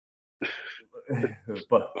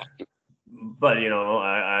 But you know,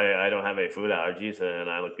 I don't have any food allergies, and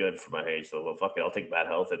I look good for my age. So well, fuck it, I'll take bad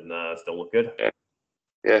health and still look good.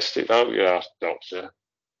 Yeah, stick out your ass, doctor.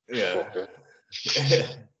 Yeah.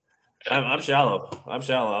 I'm shallow.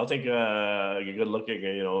 I'll take a good looking.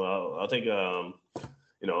 You know, I'll take you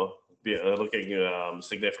know, looking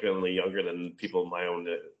significantly younger than people in my own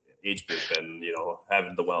age group, and you know,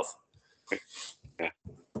 having the wealth. Yeah,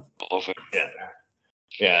 I love it.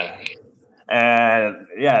 Yeah. And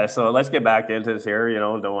yeah, so let's get back into this here. You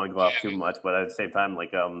know, don't want to go off too much, but at the same time,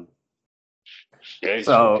 like Yeah.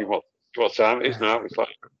 So what time it is now? It's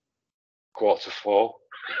like 3:45.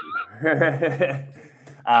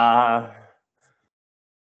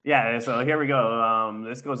 Yeah, so here we go.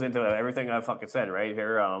 This goes into everything I fucking said right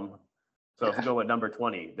here. So if we go with number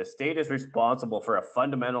 20, the state is responsible for a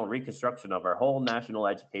fundamental reconstruction of our whole national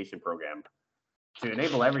education program to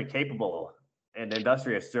enable every capable and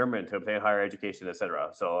industrious German to obtain higher education,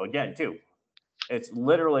 etc. So again, too, it's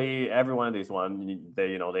literally every one of these ones.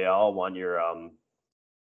 They all want your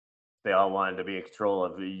they all wanted to be in control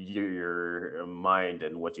of your mind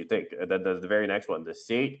and what you think. Then the very next one, the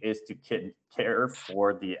state is to care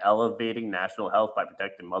for the elevating national health by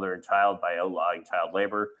protecting mother and child by outlawing child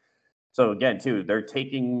labor. So again, too, they're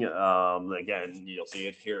taking, again, you'll see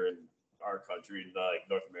it here in our country, like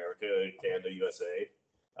North America, Canada, USA.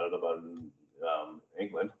 I don't know about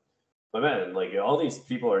England. But man, like all these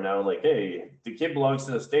people are now like, hey, the kid belongs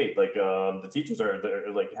to the state. Like the teachers are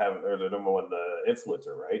the number one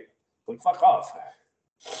influencer, right? Like fuck off.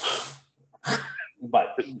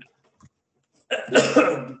 But at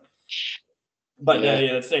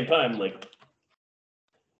the same time, like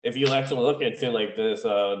if you actually look at like this,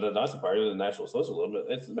 the Nazi Party, the National Socialism,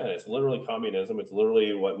 it's literally communism. It's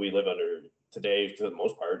literally what we live under today for the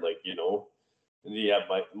most part. Like you know,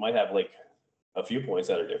 might have like a few points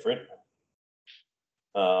that are different.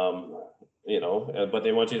 You know, but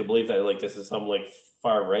they want you to believe that like this is some like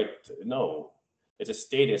far right. No, it's a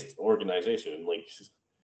statist organization. Like,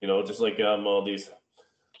 you know, just like all these,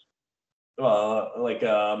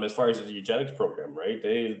 as far as the eugenics program, right?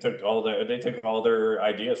 They took all their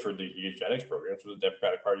ideas for the eugenics program from the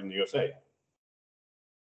Democratic Party in the USA.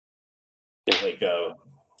 Like,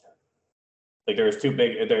 Like there was two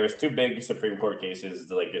big Supreme Court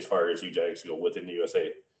cases, like as far as eugenics go within the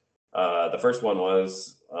USA. The first one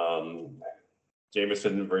was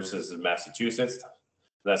Jameson versus Massachusetts.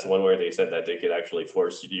 That's the one where they said that they could actually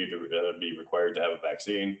force you to be required to have a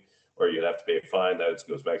vaccine, or you'd have to pay a fine. That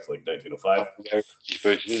goes back to like 1905.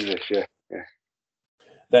 Yeah.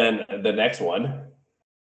 Then the next one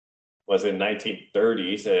was in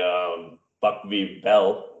 1930s, Buck v.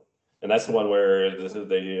 Bell, and that's the one where I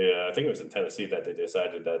think it was in Tennessee that they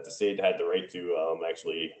decided that the state had the right to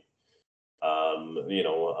actually,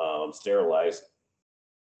 sterilize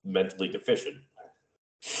mentally deficient.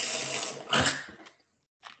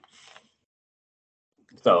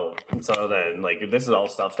 So then, like, this is all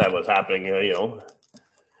stuff that was happening,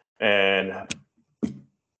 and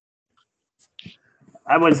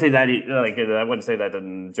I wouldn't say that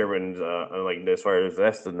the Germans, like as far as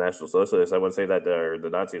that's the National Socialists, I wouldn't say that they're the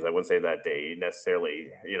Nazis. I wouldn't say that they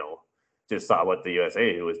necessarily, just saw what the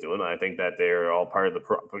USA was doing. I think that they're all part of the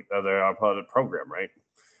program, right?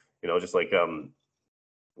 Just like the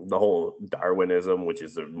whole Darwinism, which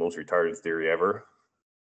is the most retarded theory ever.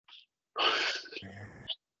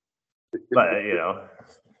 But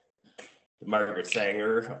Margaret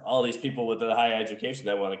Sanger, all these people with the high education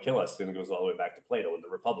that want to kill us, and it goes all the way back to Plato and the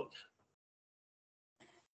Republic.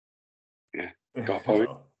 Yeah, got a point.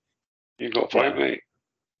 You got a point, mate.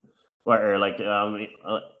 Or like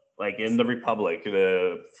in the Republic,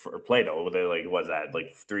 for Plato, was that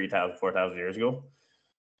like 3,000, 4,000 years ago?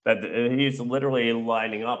 That he's literally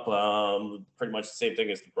lining up pretty much the same thing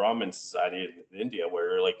as the Brahmin society in India,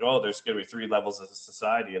 where there's going to be 3 levels of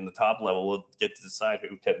society, and the top level will get to decide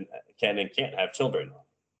who can and can't have children.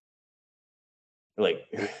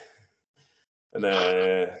 And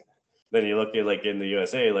then you look at in the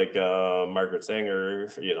USA, Margaret Sanger,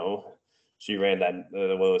 she ran that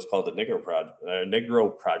what was called the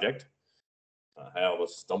Negro Project. I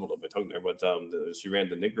almost stumbled on my tongue there, but she ran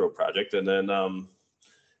the Negro Project, and then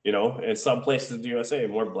in some places in the USA,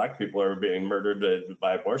 more black people are being murdered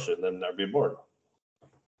by abortion than are being born.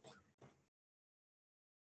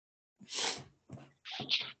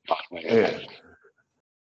 Yeah.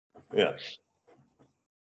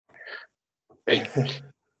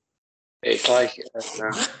 It's like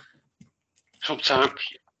sometimes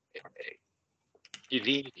you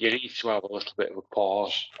need to have a little bit of a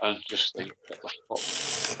pause and just think.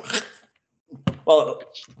 Well,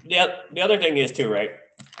 the other thing is too, right?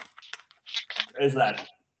 Is that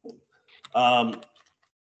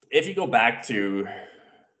if you go back to,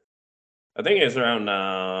 I think it's around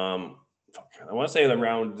I want to say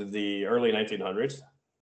around the early 1900s.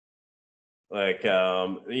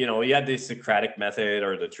 You had the Socratic method,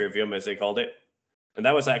 or the trivium as they called it, and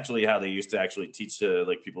that was actually how they used to actually teach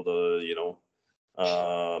people to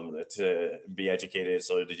to be educated,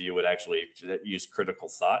 so that you would actually use critical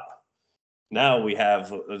thought. Now we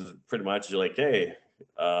have pretty much hey,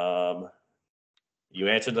 you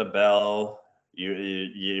answer the bell,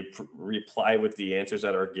 you reply with the answers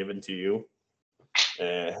that are given to you,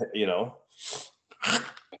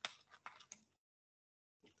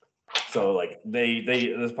 So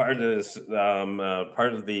they as part of this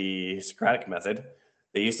part of the Socratic method,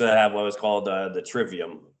 they used to have what was called the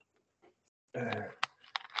trivium,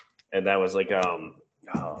 and that was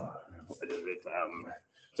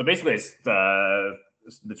so basically it's the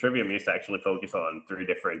trivium used to actually focus on three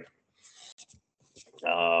different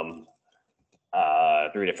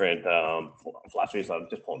philosophies. So I'm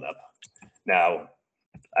just pulling up now.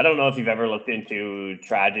 I don't know if you've ever looked into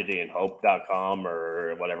tragedyandhope.com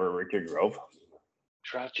or whatever, Richard Grove.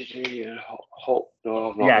 Tragedy and Hope.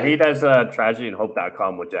 No, yeah, he does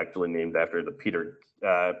tragedyandhope.com, which is actually named after the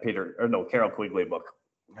Carol Quigley book.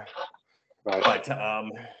 Right. But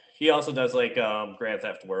he also does Grand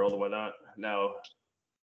Theft World and whatnot. Now,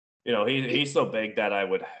 he's so big that I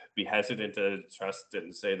would be hesitant to trust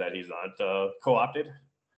and say that he's not co-opted.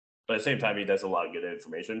 But at the same time, he does a lot of good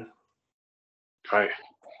information. Right.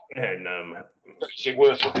 And is it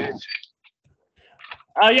worth a bit?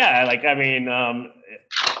 Yeah,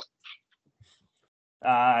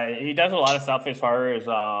 he does a lot of stuff as far as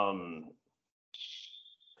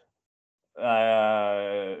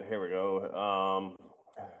here we go.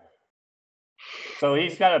 So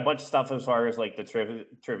he's got a bunch of stuff as far as the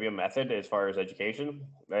trivia method, as far as education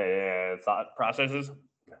and thought processes.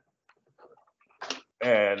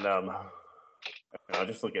 And I'm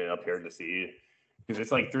just looking it up here to see, because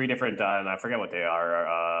it's three different, and I forget what they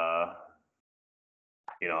are.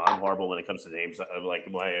 I'm horrible when it comes to names.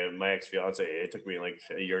 My ex-fiance, it took me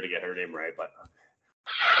a year to get her name right, but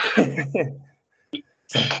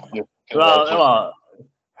well,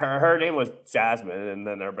 her name was Jasmine, and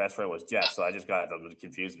then her best friend was Jess. So I just got them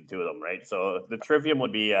confused, the two of them, right? So the trivium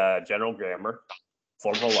would be general grammar,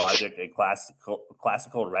 formal logic, and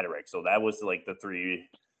classical rhetoric. So that was like the three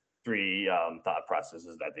thought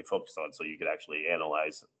processes that they focused on, so you could actually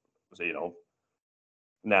analyze. So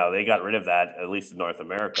now they got rid of that, at least in North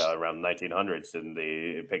America, around the 1900s, and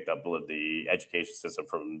they picked up the education system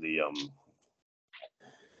from the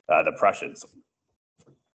Prussians.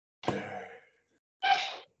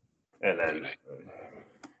 And then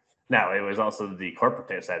now it was also the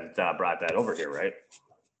corporatists that brought that over here, right?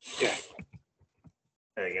 Yeah.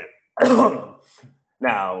 And again,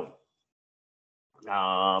 now,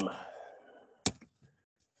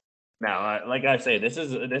 like I say, this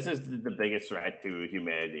is the biggest threat to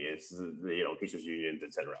humanity is teachers unions,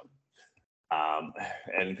 etc.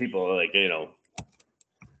 And people it's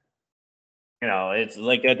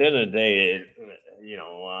like at the end of the day,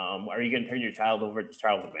 are you going to turn your child over to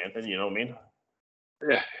Charles Manson? You know what I mean?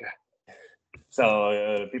 Yeah.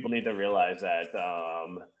 So people need to realize that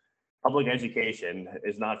public education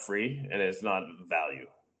is not free and it's not value.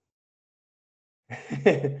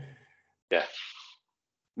 Yeah.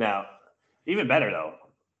 Now, even better though,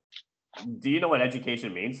 do you know what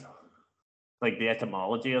education means? Like the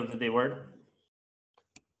etymology of the word?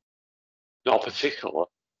 Not particularly.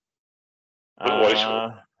 But what it's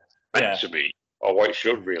meant to be, or what it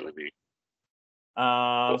should really be.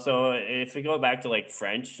 So if you go back to like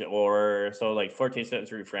French, or so like 14th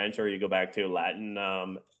century French, or you go back to Latin,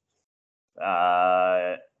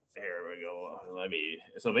 here we go.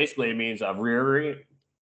 So basically it means rearing,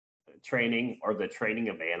 training, or the training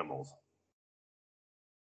of animals.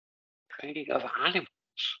 Training of animals?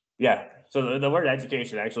 Yeah. So the word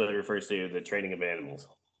education actually refers to the training of animals.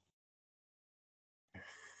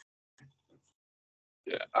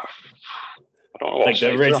 Yeah. I don't know what like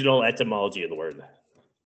the original etymology of the word.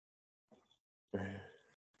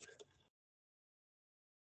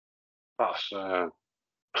 That's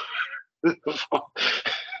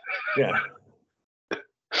yeah.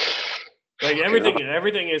 Like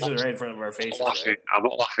everything is right in front of our faces. Right? I'm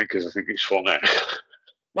not laughing because I think it's funny.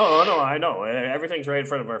 No, I know. Everything's right in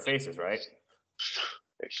front of our faces, right?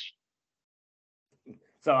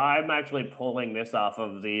 So I'm actually pulling this off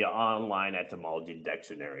of the online etymology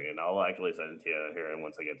dictionary, and I'll actually send it to you here. And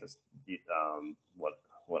once I get this,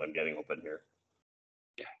 what I'm getting open here.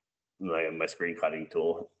 Yeah. My screen cutting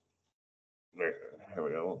tool. Here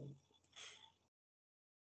we go.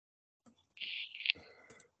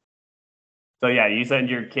 So yeah, you send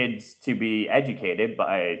your kids to be educated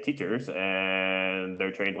by teachers, and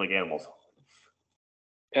they're trained like animals.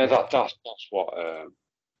 Yeah, that's what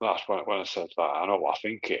when I said that. I know what I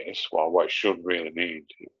think it is, what it should really mean.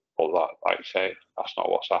 But that, like you say, that's not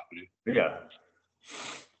what's happening. Yeah.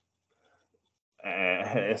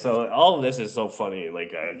 So all of this is so funny.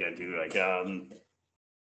 Like again, too. Like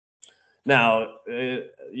now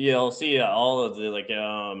you'll see all of the it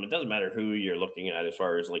doesn't matter who you're looking at as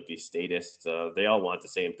far as like these statists. They all want the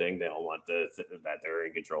same thing. They all want that they're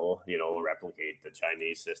in control. Replicate the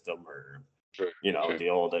Chinese system or the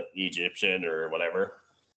old Egyptian or whatever.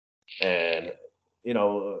 And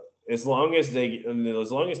as long as the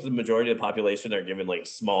majority of the population are given like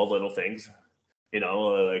small little things,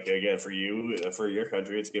 like again for your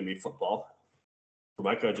country it's gonna be football. For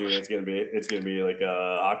my country it's gonna be like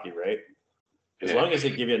hockey, right? As long as they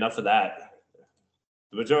give you enough of that,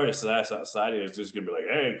 the majority of society is just gonna be like,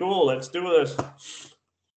 hey, cool, let's do this.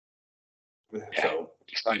 Yeah. So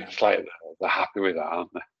it's like they're happy with that,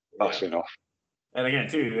 aren't they? That's enough. And again,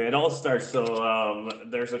 too, it all starts. So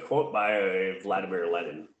there's a quote by Vladimir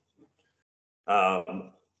Lenin.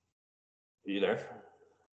 You there?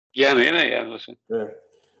 Yeah, listen. Yeah.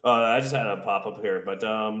 I just had a pop up here, but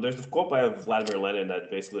there's a quote by Vladimir Lenin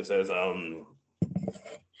that basically says, the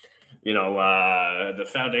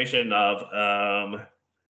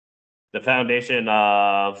foundation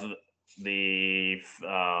of the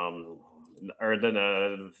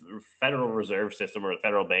Federal Reserve System or the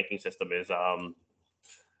federal banking system is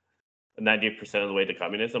 90% of the way to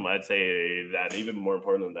communism. I'd say that even more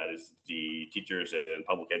important than that is the teachers and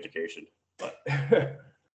public education. But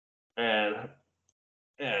and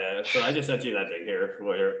so I just sent you that thing here,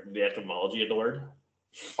 where the etymology of the word.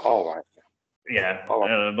 All right. Yeah,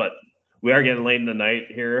 but we are getting late in the night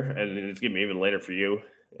here, and it's getting even later for you.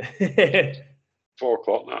 4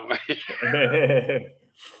 o'clock now.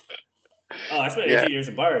 Oh, I spent 18 years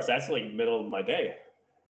in bars. That's like middle of my day.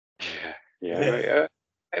 Yeah.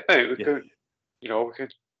 Hey, mate, we could, we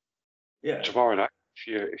could. Yeah. Tomorrow night,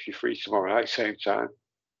 if you're free tomorrow night, same time.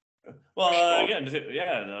 Well, again,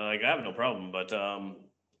 I have no problem, but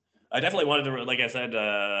I definitely wanted to, like I said,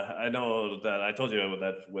 I know that I told you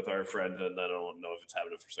that with our friend, and I don't know if it's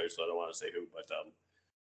happening for search, so I don't want to say who, but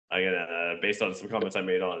I based on some comments I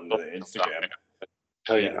made on Instagram.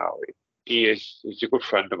 Tell you now, he's a good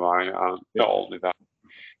friend of mine, and not only that,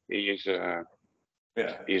 he is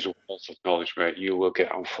he's a wealth of knowledge, mate. You will get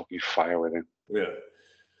on fucking fire with him.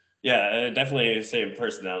 Yeah, definitely the same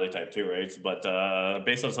personality type too, right? But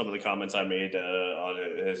based on some of the comments I made on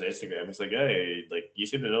his Instagram, it's like, hey, like you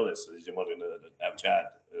seem to know this. He's wanting to have a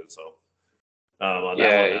chat, and so on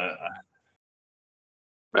that one,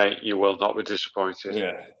 mate, you will not be disappointed.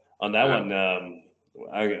 Yeah, on that one,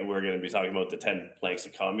 we're going to be talking about the 10 planks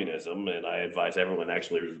of communism, and I advise everyone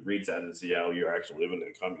actually reads that and see how you're actually living in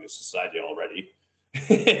a communist society already.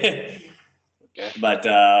 But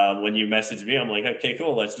when you message me, I'm like, okay,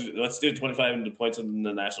 cool. Let's do 25 points on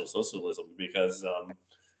the National Socialism, because all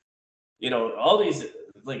these,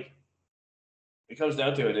 like, it comes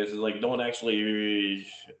down to it is like no one actually reads.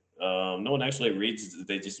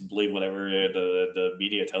 They just believe whatever the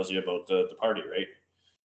media tells you about the party, right?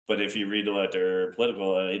 But if you read what their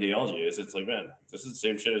political ideology is, it's like, man, this is the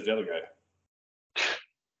same shit as the other guy.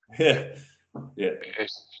 Yeah.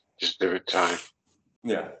 It's just different time.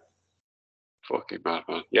 Yeah. Fucking mad,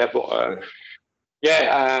 man. Yeah, but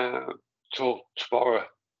till tomorrow.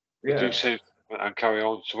 We do same and carry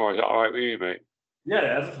on tomorrow. Is that all right with you, mate?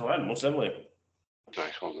 Yeah, that's fine. Most definitely.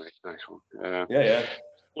 Nice one, mate. Nice one.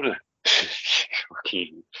 What a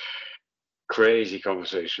fucking crazy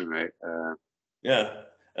conversation, mate. Yeah.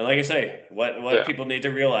 And like I say, what people need to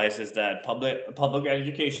realize is that public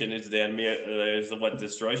education is the enemy, is what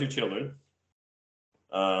destroys your children.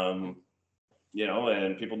 And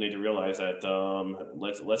people need to realize that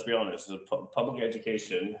let's be honest, public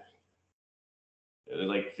education,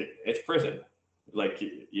 like, it's prison. Like,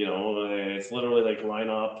 it's literally like line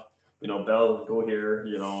up, bell, go here,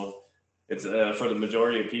 it's for the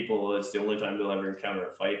majority of people, it's the only time they'll ever encounter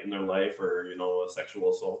a fight in their life, or a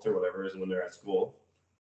sexual assault or whatever, is when they're at school.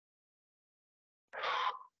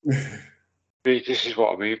 This is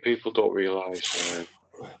what I mean. People don't realise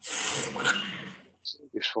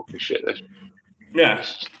this fucking shit. Yeah.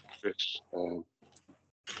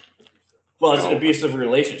 Well, it's an abusive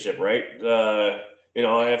relationship, right?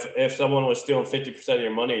 If someone was stealing 50% of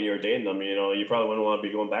your money and you're dating them, you probably wouldn't want to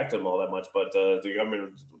be going back to them all that much. But the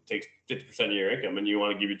government takes 50% of your income, and you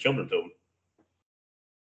want to give your children to them.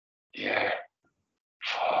 Yeah.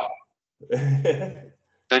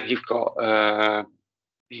 Then you've got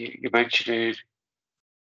you mentioned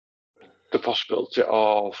the possibility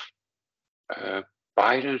of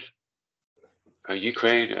Biden,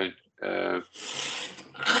 Ukraine, and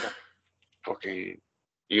fucking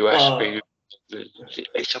US being.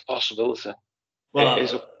 It's a possibility. Well,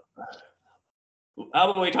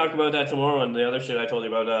 how about we talk about that tomorrow and the other shit I told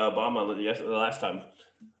you about Obama the last time?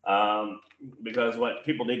 Because what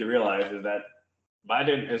people need to realize is that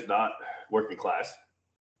Biden is not working class.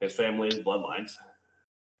 His family is bloodlines.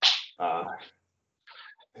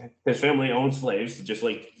 His family owns slaves, just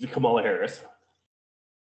like Kamala Harris.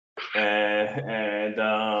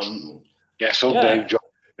 Someday, John.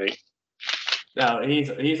 Now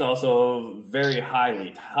he's also very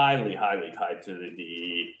highly tied to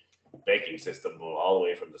the banking system all the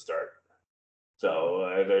way from the start.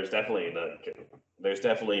 So there's definitely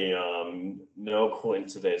no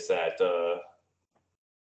coincidence that.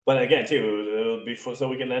 But again, too, so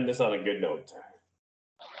we can end this on a good note.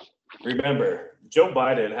 Remember, Joe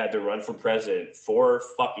Biden had to run for president 4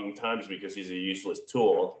 fucking times because he's a useless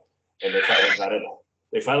tool, and they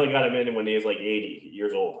finally got him in when he was like 80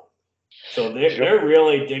 years old. So they're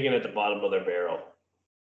really digging at the bottom of their barrel.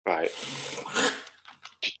 Right.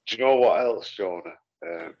 Do you know what else, Jonah?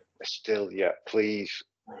 Please,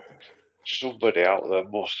 somebody out there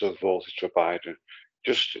must have voted for Biden.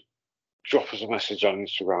 Just drop us a message on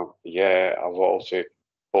Instagram. Yeah, I voted,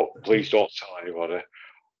 but please don't tell anybody.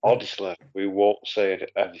 Honestly, we won't say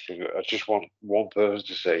anything. I just want one person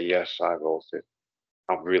to say, yes, I voted.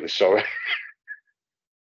 I'm really sorry.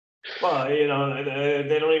 Well, they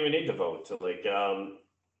don't even need to vote. So, like,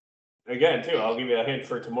 again, too, I'll give you a hint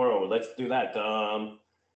for tomorrow. Let's do that.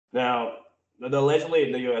 Now, allegedly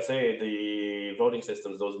in the USA, the voting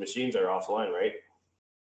systems, those machines are offline, right?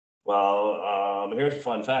 Well, here's a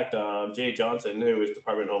fun fact. Jay Johnson, who is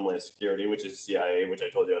Department of Homeland Security, which is CIA, which I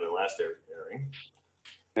told you on the last airing.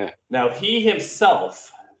 Yeah. Now, he himself,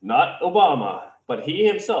 not Obama, but he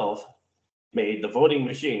himself made the voting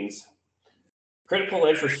machines critical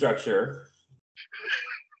infrastructure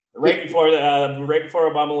right before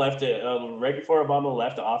Obama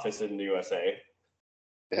left office in the USA.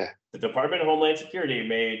 Yeah. The Department of Homeland Security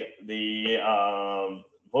made the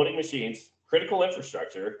voting machines, critical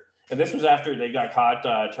infrastructure, and this was after they got caught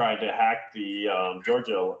trying to hack the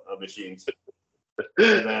Georgia machines.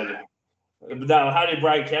 And then, now, how did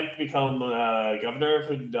Brian Kemp become governor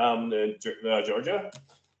of Georgia?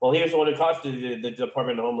 Well, he was the one who caused the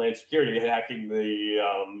Department of Homeland Security hacking the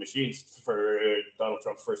machines for Donald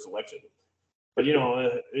Trump's first election. But you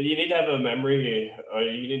need to have a memory.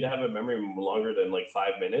 You need to have a memory longer than like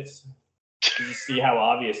 5 minutes to see how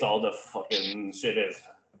obvious all the fucking shit is.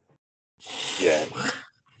 Yeah.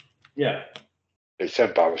 Yeah. It's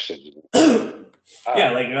embarrassing.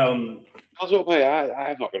 Yeah, like Also, mate,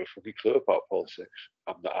 I'm not got a fucking clue about politics.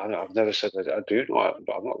 I've never said that I do know. I've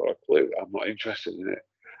not got a clue. I'm not interested in it.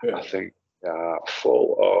 yeah. I think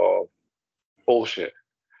full of bullshit.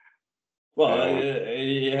 Well,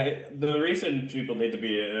 the reason people need to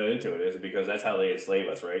be into it is because that's how they enslave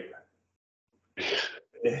us, right?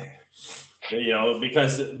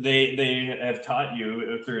 Because they have taught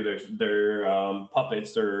you through their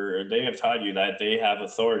puppets, or they have taught you that they have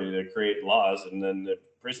authority to create laws and then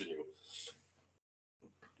prison you.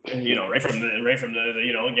 Right from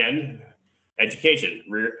the again, education,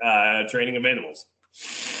 training of animals.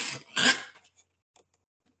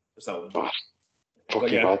 So,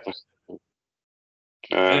 Fucking bad.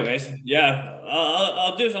 Anyways, yeah,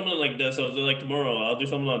 I'll do something like this. So like tomorrow, I'll do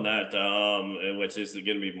something on that, which is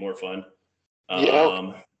going to be more fun.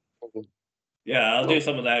 Yeah, I'll do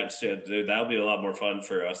some of that shit, dude. That'll be a lot more fun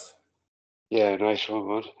for us. Yeah, nice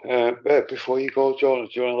one, man. Before you go, Jonah,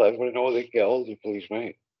 do you want to let everybody know they can get hold of you, please,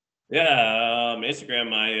 mate? Yeah,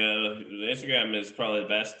 Instagram. Instagram is probably the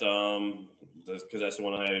best, because that's the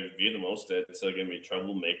one I view the most. It's going to be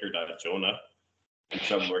troublemaker.jonah.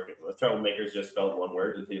 Troublemaker is just spelled one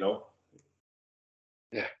word,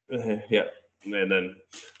 Yeah. Yeah, and then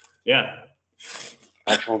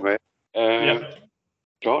Nice one, mate. Yeah.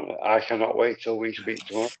 John, I cannot wait till we speak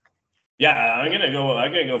tomorrow. Yeah, I'm gonna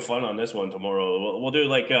go fun on this one tomorrow. We'll do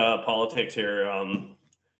like politics here.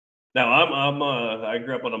 Now I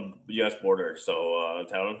grew up on a U.S. border, so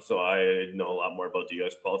town, so I know a lot more about the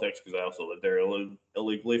U.S. politics because I also lived there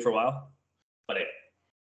illegally for a while. But hey.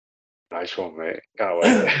 Nice one, mate. Can't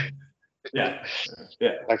wait. Yeah.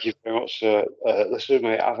 Thank you very much. Listen,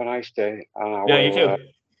 mate, have a nice day. And you too.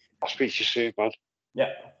 I'll speak to you soon, man.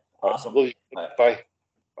 Yeah. Awesome. Love you. Bye.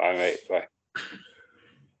 Bye, mate. Bye.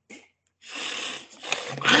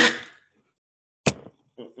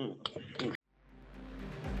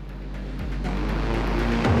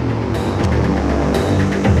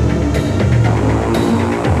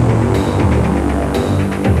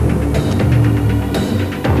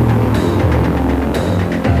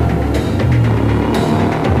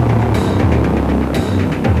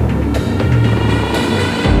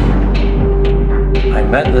 I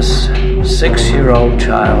met this 6-year-old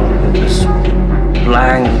child with this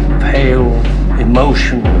blank, pale,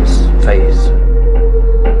 emotionless face.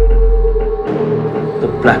 The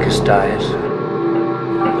blackest eyes,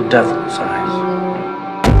 the devil's eyes.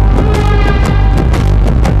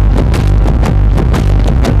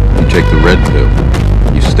 You take the red pill,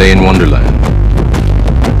 you stay in Wonderland,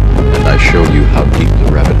 and I show you how deep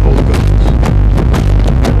the rabbit hole